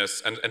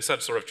fairness, and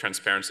set sort of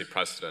transparency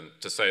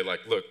precedent to say,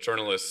 like, look,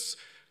 journalists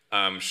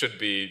should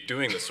be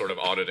doing this sort of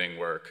auditing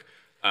work,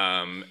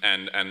 and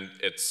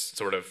it's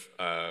sort of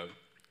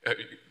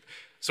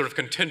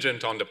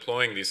contingent on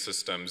deploying these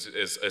systems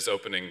is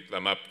opening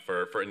them up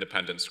for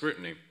independent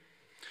scrutiny.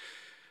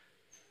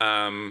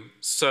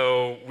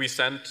 So we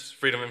sent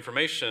Freedom of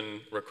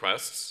Information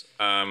requests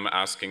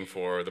asking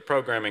for the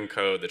programming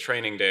code, the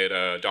training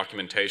data,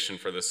 documentation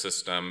for the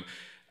system,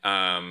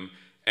 and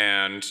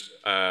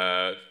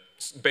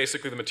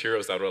basically the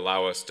materials that would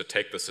allow us to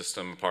take the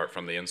system apart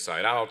from the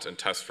inside out and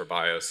test for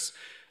bias.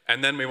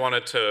 And then we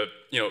wanted to,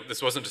 you know,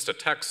 this wasn't just a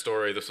tech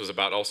story, this was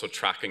about also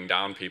tracking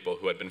down people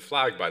who had been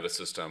flagged by the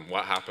system.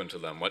 What happened to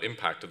them? What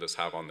impact did this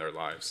have on their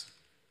lives?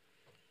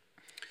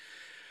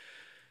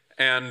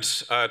 And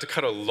to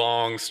cut a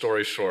long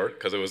story short,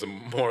 because it was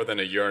more than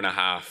a year and a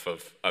half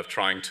of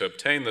trying to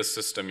obtain this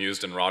system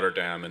used in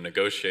Rotterdam and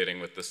negotiating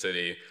with the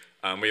city,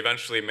 we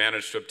eventually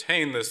managed to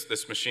obtain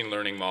this machine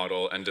learning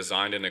model and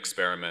designed an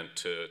experiment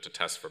to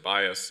test for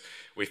bias.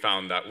 We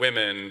found that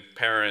women,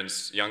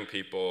 parents, young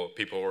people,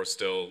 people who were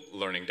still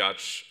learning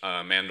Dutch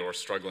and or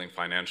struggling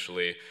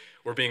financially,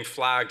 were being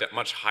flagged at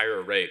much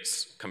higher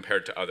rates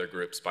compared to other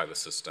groups by the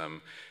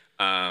system.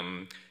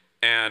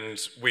 And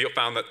we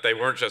found that they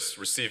weren't just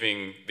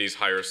receiving these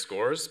higher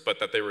scores, but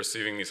that they were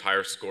receiving these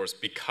higher scores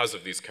because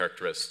of these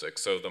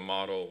characteristics. So the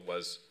model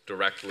was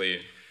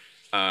directly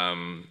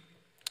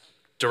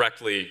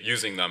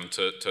using them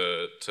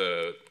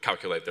to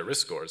calculate their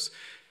risk scores,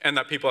 and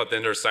that people at the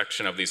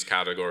intersection of these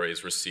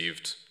categories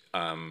received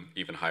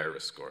even higher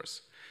risk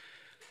scores.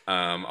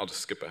 I'll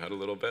just skip ahead a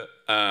little bit.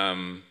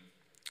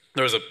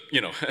 There was a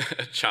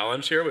a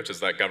challenge here, which is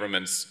that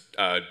governments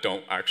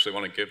don't actually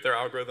want to give their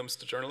algorithms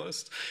to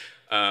journalists.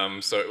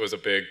 So it was a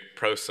big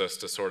process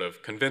to sort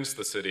of convince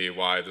the city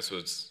why this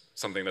was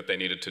something that they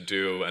needed to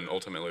do, and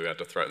ultimately we had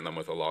to threaten them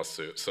with a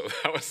lawsuit. So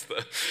that was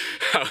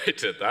how we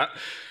did that.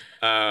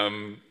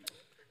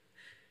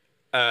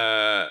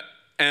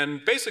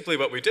 And basically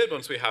what we did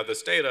once we had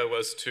this data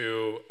was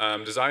to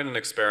design an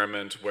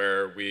experiment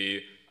where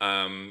we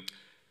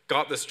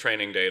got this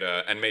training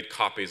data and made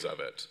copies of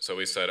it. So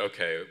we said,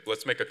 okay,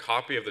 let's make a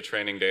copy of the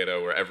training data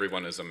where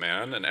everyone is a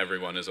man and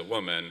everyone is a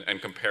woman,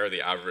 and compare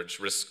the average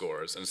risk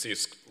scores and see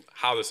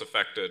how this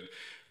affected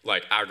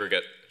like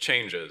aggregate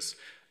changes.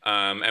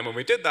 And when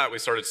we did that, we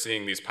started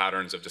seeing these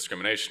patterns of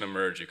discrimination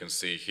emerge. You can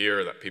see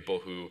here that people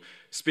who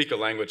speak a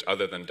language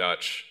other than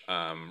Dutch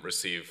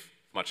receive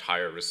much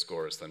higher risk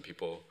scores than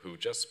people who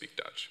just speak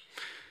Dutch.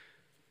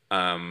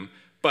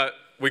 But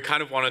we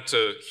kind of wanted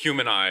to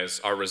humanize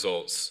our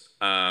results.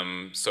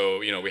 So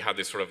we had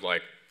these sort of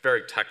like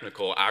very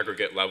technical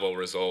aggregate level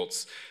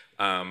results.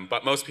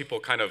 But most people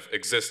kind of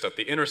exist at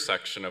the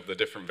intersection of the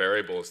different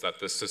variables that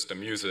this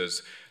system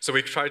uses. So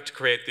we tried to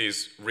create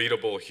these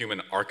readable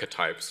human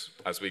archetypes,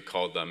 as we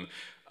called them,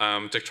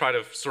 to try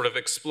to sort of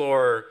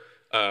explore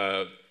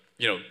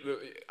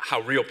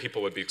how real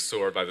people would be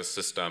explored by the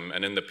system.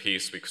 And in the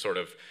piece, we sort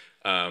of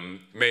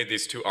made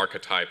these two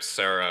archetypes,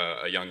 Sarah,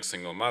 a young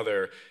single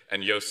mother,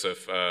 and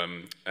Joseph,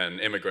 an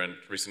immigrant,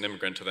 recent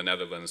immigrant to the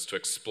Netherlands, to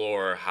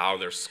explore how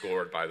they're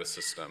scored by the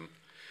system.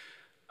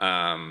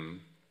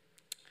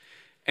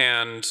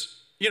 And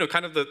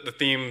kind of the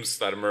themes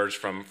that emerge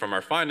from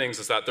our findings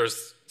is that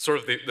there's sort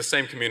of the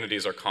same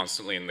communities are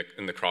constantly in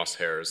the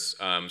crosshairs.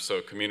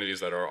 So communities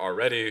that are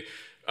already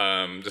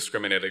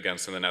discriminated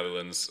against in the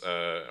Netherlands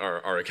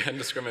are again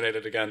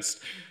discriminated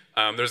against.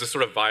 There's a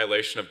sort of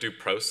violation of due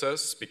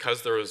process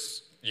because there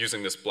was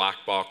using this black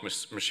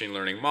box machine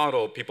learning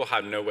model. People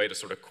had no way to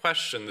sort of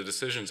question the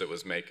decisions it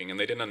was making, and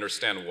they didn't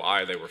understand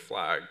why they were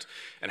flagged.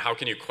 And how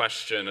can you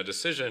question a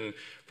decision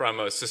from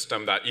a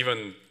system that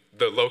even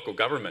the local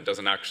government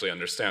doesn't actually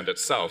understand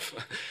itself?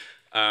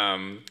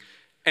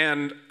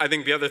 And I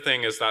think the other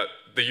thing is that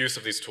the use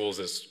of these tools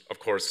is, of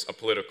course, a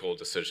political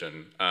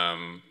decision.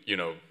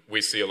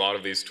 We see a lot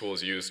of these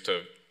tools used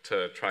to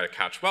try to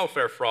catch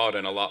welfare fraud,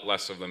 and a lot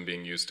less of them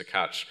being used to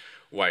catch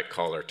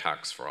white-collar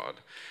tax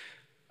fraud.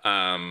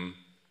 And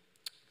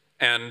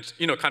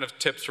kind of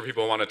tips for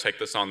people who want to take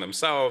this on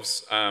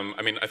themselves.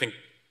 I think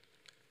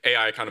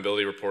AI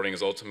accountability reporting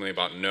is ultimately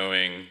about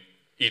knowing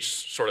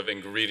each sort of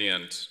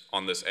ingredient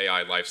on this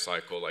AI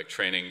lifecycle, like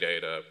training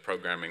data,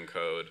 programming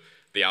code,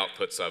 the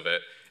outputs of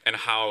it, and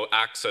how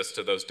access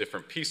to those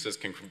different pieces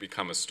can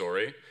become a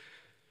story.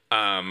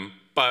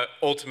 But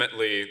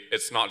ultimately,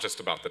 it's not just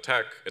about the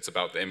tech, it's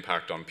about the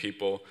impact on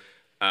people.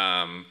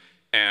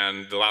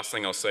 And the last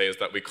thing I'll say is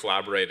that we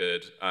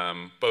collaborated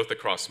both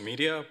across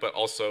media, but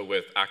also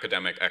with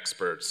academic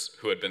experts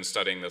who had been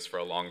studying this for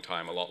a long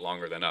time, a lot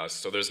longer than us.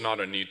 So there's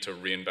not a need to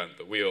reinvent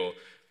the wheel.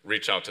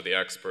 Reach out to the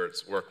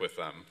experts, work with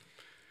them.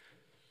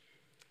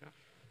 Yeah.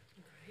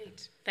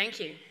 Great, thank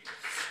you.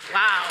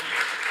 Wow.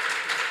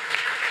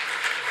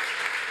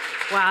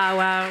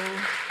 Wow.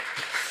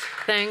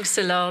 Thanks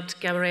a lot,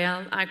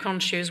 Gabriel. I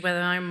can't choose whether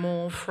I'm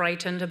more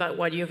frightened about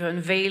what you've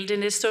unveiled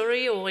in this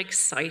story or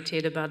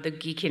excited about the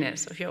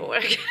geekiness of your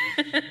work.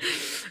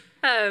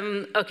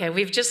 Okay,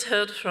 we've just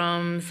heard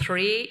from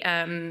three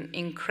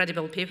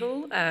incredible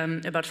people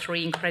about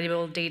three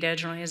incredible data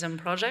journalism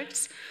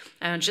projects.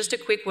 Just a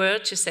quick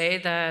word to say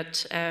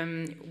that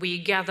we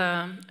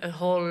gather a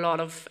whole lot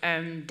of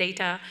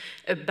data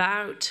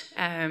about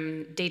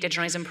data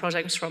journalism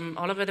projects from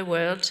all over the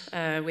world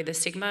with the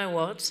Sigma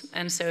Awards.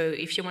 And so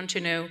if you want to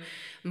know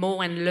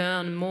more and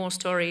learn more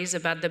stories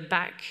about the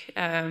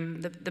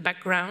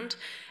background,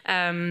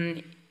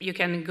 you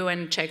can go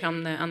and check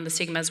on the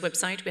Sigma's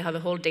website. We have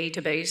a whole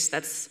database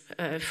that's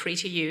free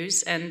to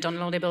use and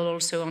downloadable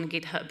also on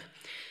GitHub.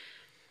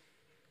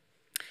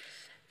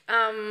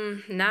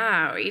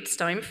 Now it's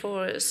time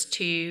for us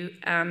to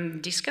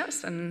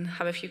discuss and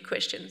have a few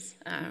questions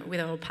with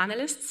our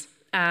panelists.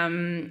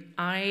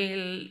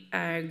 I'll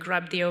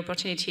grab the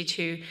opportunity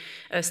to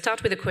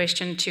start with a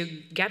question to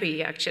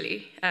Gabby,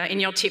 actually. In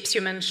your tips,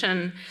 you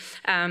mentioned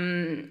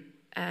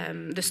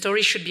the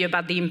story should be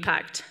about the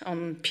impact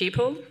on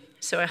people.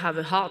 So I have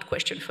a hard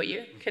question for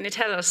you. Can you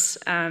tell us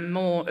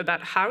more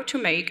about how to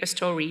make a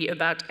story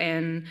about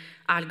an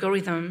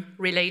algorithm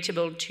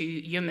relatable to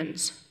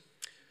humans?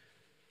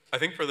 I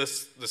think for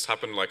this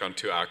happened like on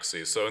two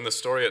axes. So in the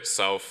story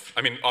itself,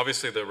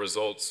 obviously the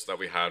results that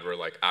we had were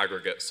like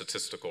aggregate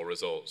statistical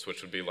results,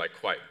 which would be like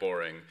quite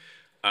boring.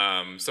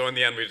 So in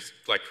the end, we just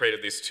like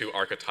created these two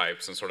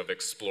archetypes and sort of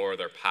explore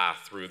their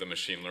path through the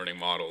machine learning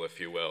model, if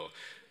you will.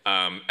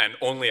 And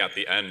only at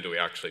the end do we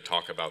actually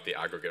talk about the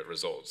aggregate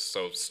results.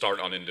 So start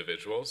on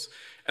individuals.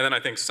 And then I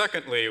think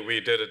secondly, we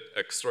did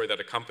a story that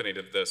accompanied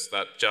this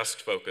that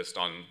just focused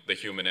on the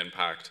human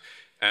impact.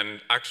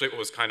 And actually what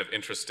was kind of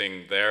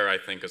interesting there, I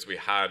think, is we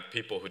had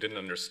people who didn't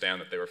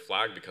understand that they were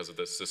flagged because of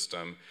this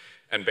system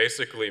and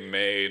basically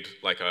made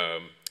like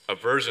a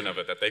version of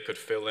it that they could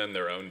fill in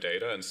their own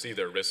data and see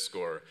their risk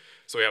score.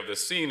 So we have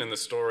this scene in the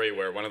story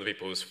where one of the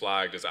people who's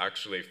flagged is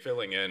actually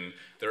filling in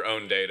their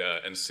own data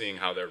and seeing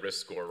how their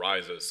risk score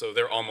rises. So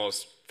they're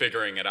almost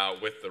figuring it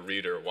out with the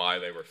reader why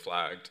they were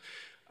flagged.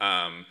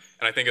 And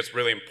I think it's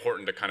really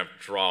important to kind of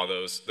draw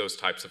those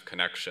types of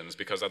connections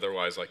because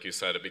otherwise, like you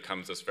said, it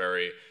becomes this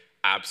very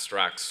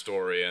abstract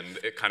story and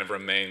it kind of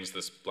remains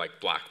this like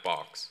black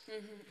box.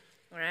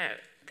 Mm-hmm. All right,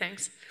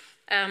 thanks.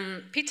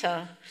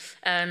 Peter,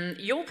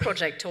 your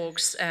project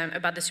talks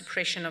about the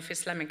suppression of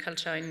Islamic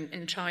culture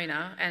in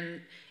China,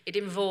 and it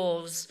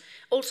involves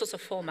all sorts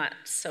of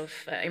formats of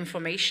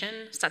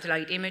information,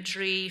 satellite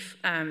imagery,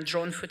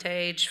 drone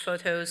footage,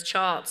 photos,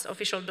 charts,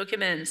 official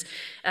documents,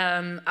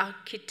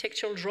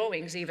 architectural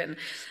drawings even.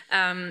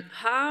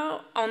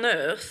 How on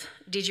earth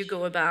did you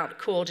go about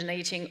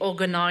coordinating,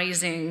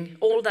 organizing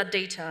all that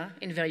data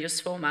in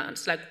various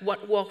formats? Like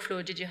what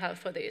workflow did you have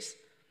for this?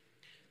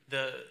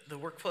 The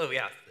workflow,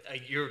 yeah,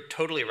 you're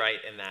totally right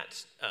in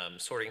that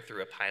sorting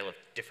through a pile of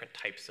different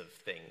types of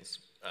things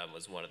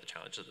was one of the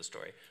challenges of the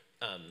story.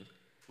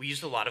 We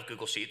used a lot of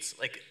Google Sheets.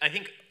 Like, I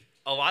think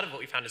a lot of what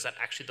we found is that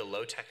actually the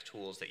low-tech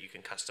tools that you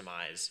can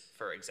customize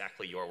for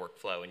exactly your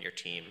workflow and your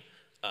team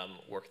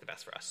work the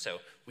best for us. So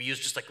we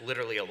used just like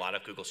literally a lot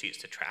of Google Sheets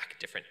to track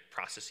different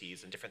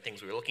processes and different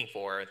things we were looking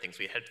for and things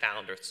we had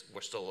found or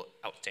were still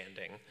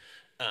outstanding.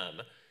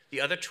 The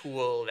other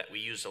tool that we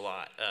used a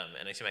lot,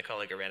 and I see my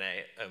colleague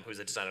Renee, who's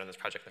a designer on this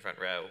project in the front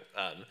row,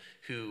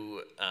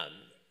 who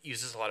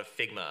uses a lot of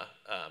Figma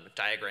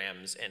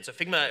diagrams. And so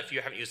Figma, if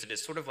you haven't used it,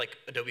 is sort of like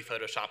Adobe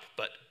Photoshop,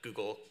 but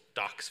Google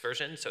Docs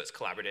version, so it's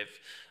collaborative.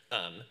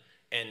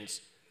 And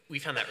we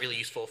found that really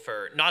useful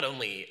for not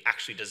only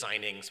actually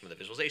designing some of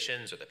the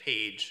visualizations or the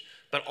page,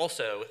 but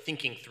also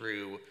thinking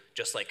through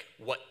just like,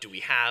 what do we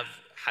have?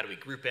 How do we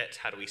group it?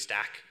 How do we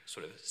stack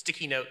sort of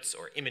sticky notes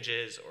or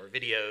images or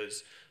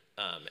videos?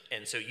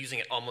 And so using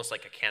it almost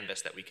like a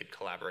canvas that we could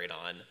collaborate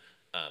on,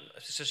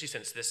 especially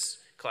since this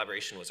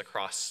collaboration was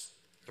across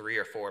 3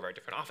 or 4 of our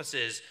different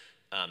offices,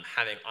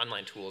 having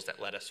online tools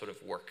that let us sort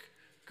of work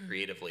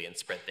creatively and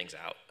spread things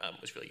out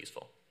was really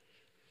useful.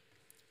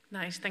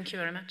 Nice, thank you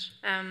very much.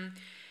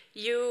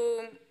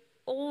 You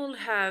all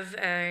have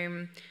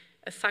a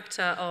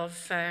factor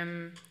of,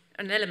 an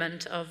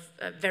element of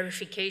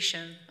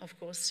verification, of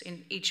course,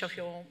 in each of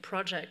your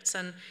projects.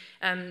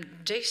 And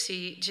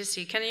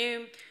Jesse, can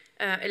you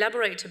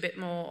elaborate a bit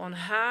more on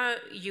how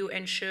you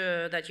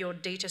ensure that your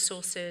data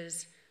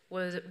sources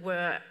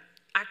were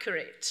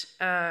accurate,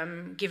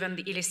 given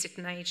the illicit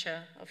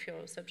nature of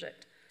your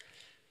subject?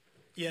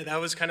 Yeah,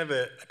 that was kind of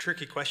a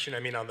tricky question.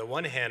 I mean, on the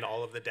one hand,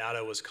 all of the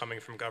data was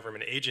coming from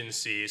government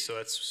agencies, so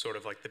that's sort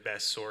of like the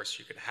best source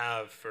you could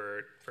have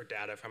for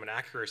data from an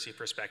accuracy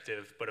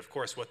perspective. But of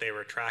course, what they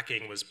were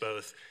tracking was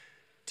both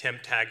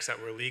temp tags that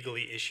were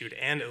legally issued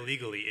and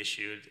illegally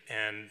issued,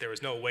 and there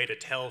was no way to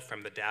tell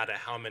from the data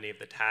how many of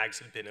the tags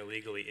had been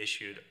illegally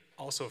issued.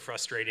 Also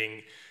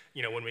frustrating,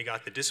 you know, when we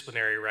got the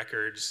disciplinary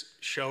records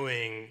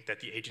showing that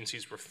the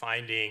agencies were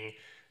finding,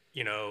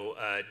 you know,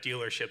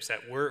 dealerships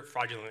that were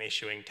fraudulently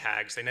issuing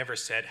tags, they never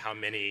said how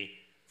many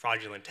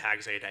fraudulent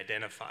tags they had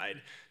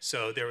identified.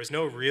 So there was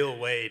no real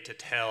way to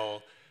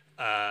tell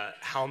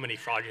how many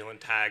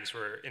fraudulent tags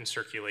were in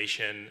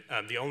circulation.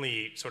 The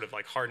only sort of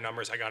like hard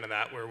numbers I got on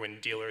that were when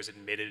dealers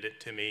admitted it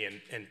to me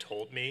and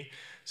told me,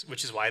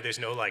 which is why there's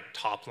no like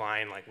top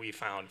line, like we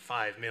found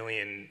 5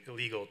 million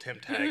illegal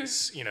temp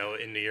tags, you know,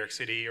 in New York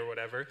City or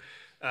whatever.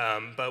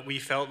 But we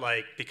felt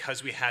like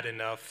because we had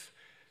enough,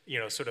 you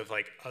know, sort of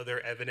like other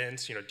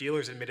evidence, you know,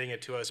 dealers admitting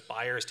it to us,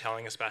 buyers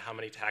telling us about how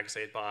many tags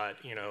they'd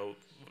bought, you know,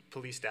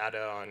 police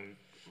data on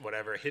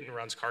whatever, hit and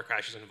runs, car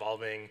crashes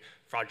involving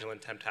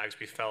fraudulent temp tags,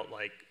 we felt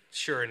like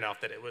sure enough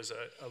that it was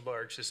a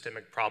large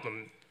systemic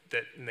problem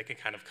that they can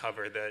kind of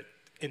cover the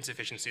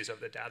insufficiencies of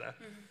the data.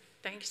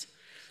 Thanks.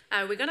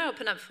 We're going to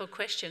open up for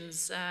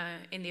questions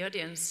in the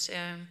audience.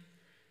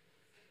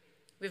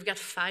 We've got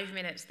 5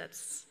 minutes.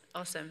 That's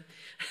awesome.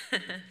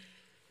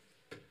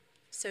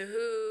 So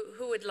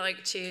who would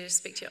like to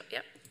speak to you?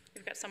 Yep,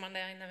 we've got someone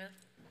there in the middle.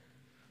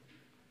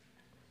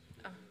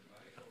 Oh.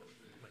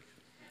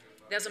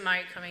 There's a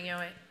mic coming your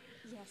way.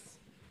 Yes.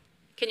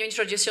 Can you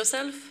introduce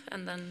yourself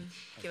and then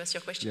give us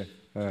your question?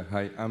 Yeah.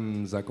 Hi,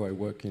 I'm Zako.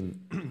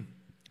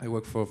 I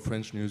work for a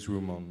French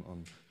newsroom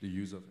on the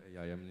use of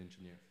AI. I'm an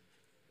engineer.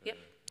 Yep.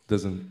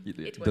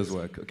 It does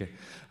work. Okay.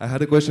 I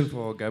had a question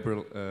for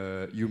Gabriel.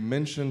 You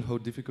mentioned how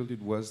difficult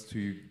it was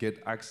to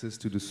get access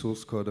to the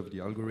source code of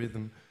the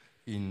algorithm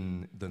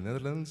in the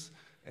Netherlands,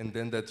 and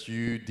then that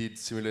you did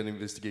similar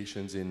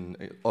investigations in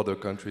other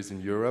countries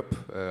in Europe.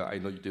 I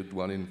know you did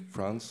one in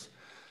France.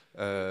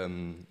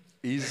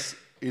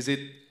 Is it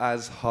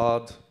as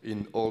hard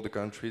in all the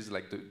countries?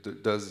 Like,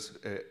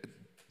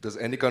 does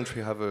any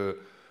country have a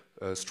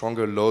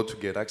stronger law to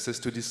get access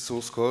to this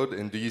source code?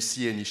 And do you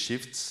see any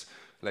shifts?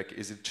 Like,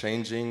 is it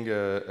changing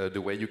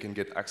the way you can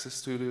get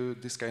access to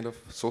this kind of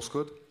source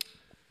code?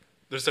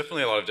 There's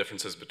definitely a lot of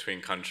differences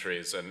between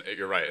countries, and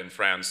you're right, in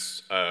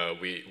France,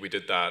 we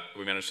did that,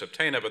 we managed to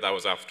obtain it, but that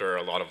was after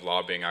a lot of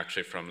lobbying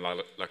actually from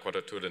La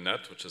Quadrature du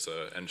Net, which is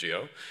an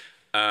NGO.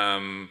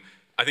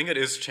 I think it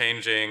is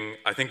changing.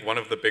 I think one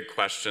of the big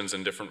questions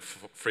in different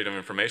freedom of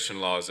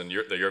information laws in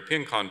the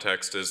European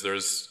context is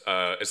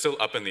it's still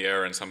up in the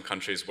air in some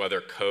countries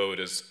whether code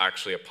is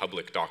actually a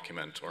public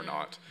document or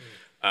not.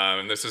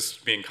 And this is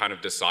being kind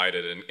of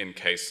decided in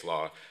case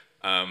law.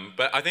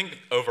 But I think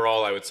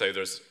overall I would say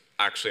there's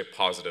actually a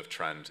positive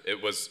trend.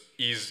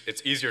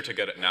 It's easier to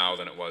get it now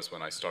than it was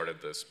when I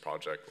started this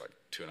project like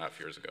 2.5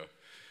 years ago.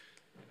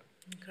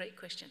 Great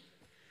question.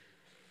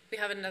 We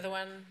have another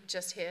one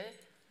just here.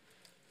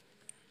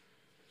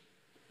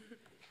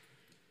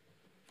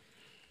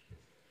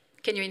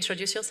 Can you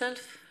introduce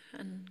yourself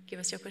and give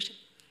us your question?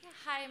 Yeah,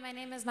 hi, my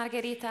name is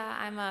Margarita.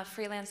 I'm a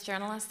freelance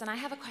journalist, and I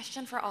have a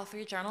question for all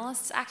 3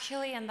 journalists,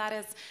 actually, and that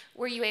is,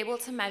 were you able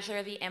to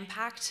measure the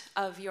impact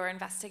of your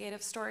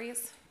investigative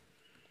stories?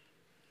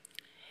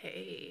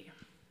 Hey.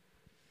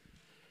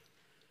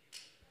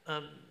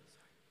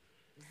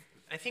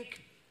 I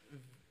think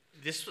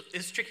this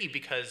is tricky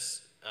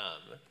because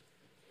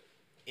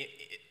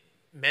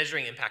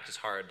measuring impact is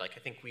hard. Like, I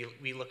think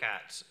we look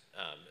at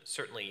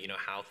certainly, you know,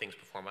 how things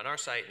perform on our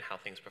site and how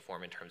things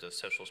perform in terms of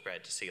social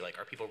spread to see, like,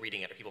 are people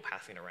reading it, are people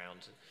passing it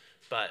around?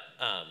 But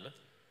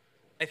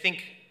I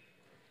think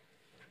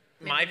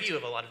my view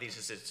of a lot of these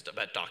is it's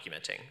about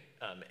documenting,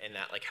 and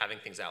that, like, having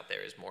things out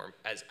there is more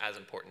as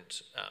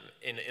important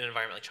in an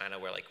environment like China,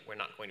 where, like, we're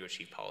not going to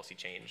achieve policy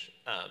change.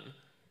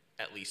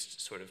 At least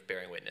sort of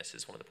bearing witness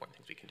is one of the important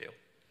things we can do.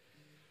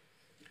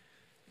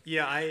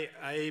 Yeah,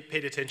 I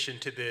paid attention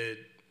to the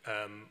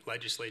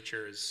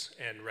legislatures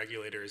and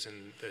regulators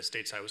in the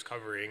states I was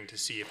covering to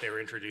see if they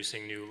were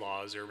introducing new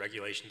laws or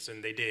regulations,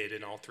 and they did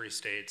in all 3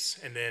 states.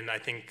 And then I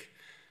think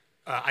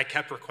I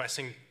kept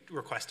requesting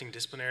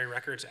disciplinary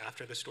records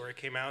after the story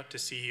came out to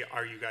see,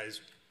 are you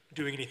guys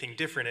doing anything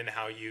different in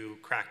how you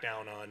crack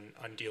down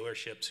on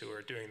dealerships who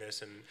are doing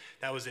this? And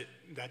that was it.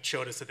 That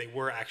showed us that they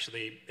were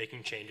actually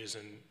making changes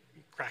and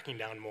cracking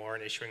down more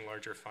and issuing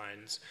larger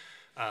fines.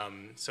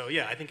 So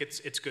yeah, I think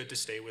it's good to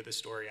stay with the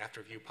story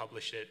after you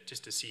publish it,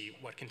 just to see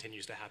what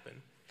continues to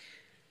happen.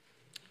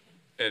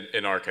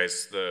 In our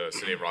case, the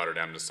city of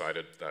Rotterdam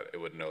decided that it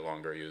would no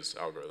longer use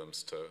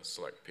algorithms to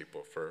select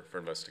people for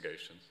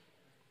investigations.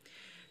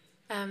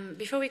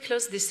 Before we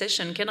close this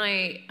session, can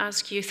I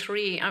ask you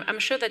 3? I'm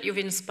sure that you've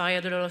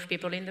inspired a lot of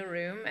people in the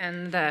room,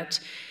 and that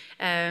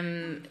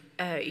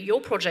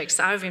your projects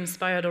have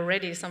inspired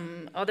already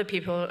some other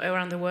people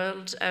around the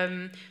world.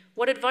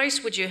 What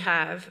advice would you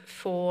have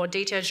for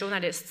data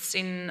journalists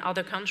in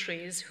other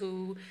countries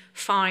who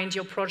find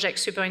your project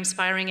super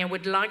inspiring and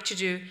would like to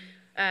do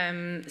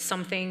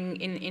something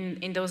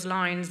in those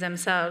lines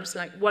themselves?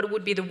 Like, what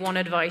would be the one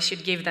advice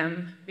you'd give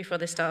them before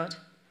they start?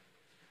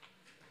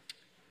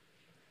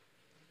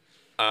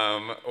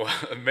 Well,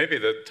 maybe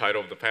the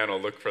title of the panel,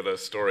 "Look for the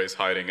Stories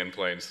Hiding in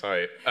Plain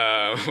Sight,"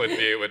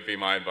 would be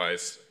my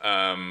advice.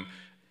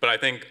 But I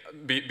think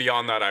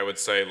beyond that, I would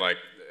say, like,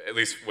 at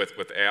least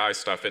with AI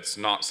stuff, it's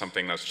not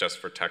something that's just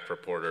for tech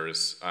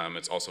reporters.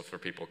 It's also for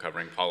people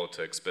covering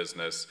politics,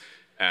 business,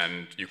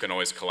 and you can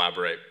always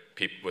collaborate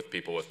with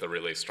people with the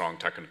really strong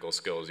technical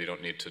skills. You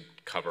don't need to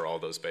cover all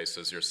those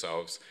bases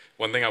yourselves.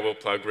 One thing I will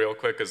plug real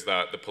quick is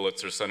that the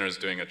Pulitzer Center is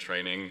doing a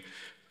training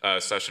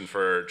session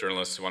for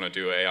journalists who want to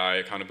do AI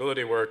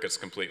accountability work. It's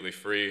completely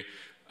free.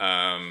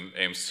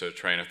 Aims to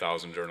train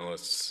 1,000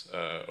 journalists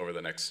over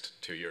the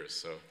next 2 years.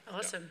 So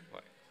awesome. Yeah.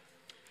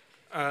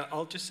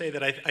 I'll just say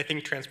that I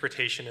think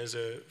transportation is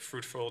a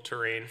fruitful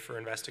terrain for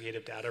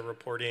investigative data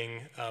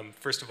reporting.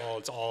 First of all,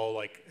 it's all,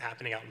 like,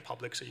 happening out in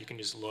public, so you can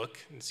just look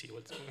and see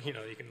what's, you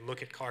know, you can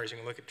look at cars, you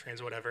can look at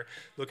trains, whatever,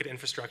 look at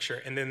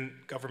infrastructure, and then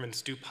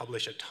governments do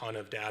publish a ton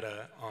of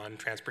data on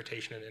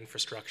transportation and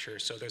infrastructure,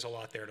 so there's a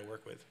lot there to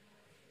work with.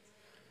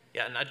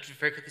 Yeah, and I'd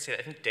very quickly say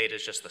that I think data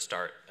is just the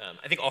start.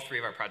 I think all 3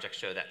 of our projects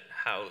show that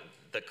how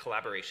the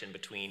collaboration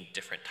between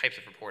different types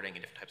of reporting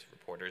and different types of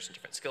reporters and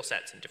different skill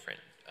sets and different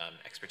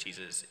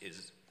expertises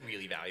is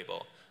really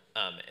valuable.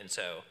 And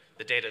so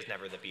the data is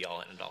never the be-all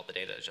and end-all. The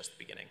data is just the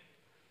beginning.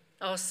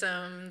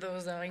 Awesome.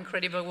 Those are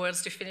incredible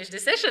words to finish the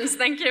sessions.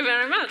 Thank you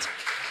very much.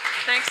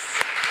 Thanks.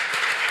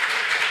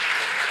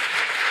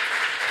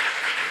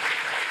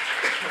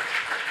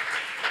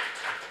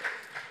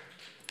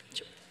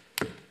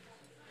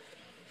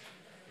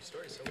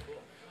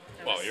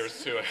 Well,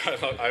 yours too.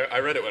 I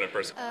read it when it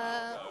first.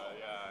 Yeah.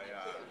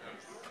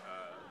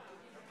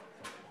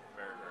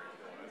 Very, very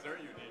cool. It's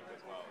very unique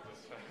as well.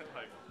 Just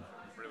like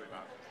really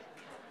not.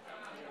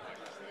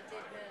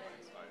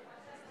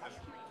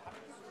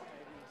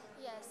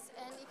 Yes,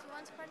 and if you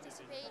want to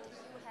participate, you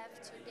have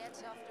to get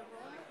off the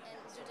room and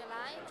do the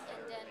line,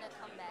 and then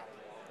come back.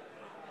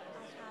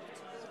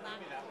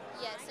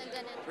 Yes, and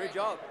then. Great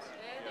job.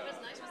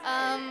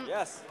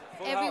 Yes.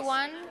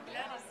 Everyone.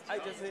 Hi,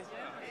 Jesse.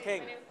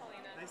 King.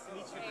 Nice to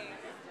meet you.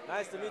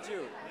 Nice to meet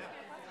you.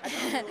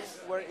 You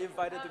were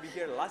invited to be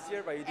here last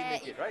year, but you didn't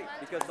make it, right?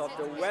 Because of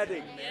the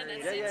wedding.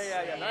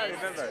 Yeah. Now I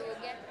remember.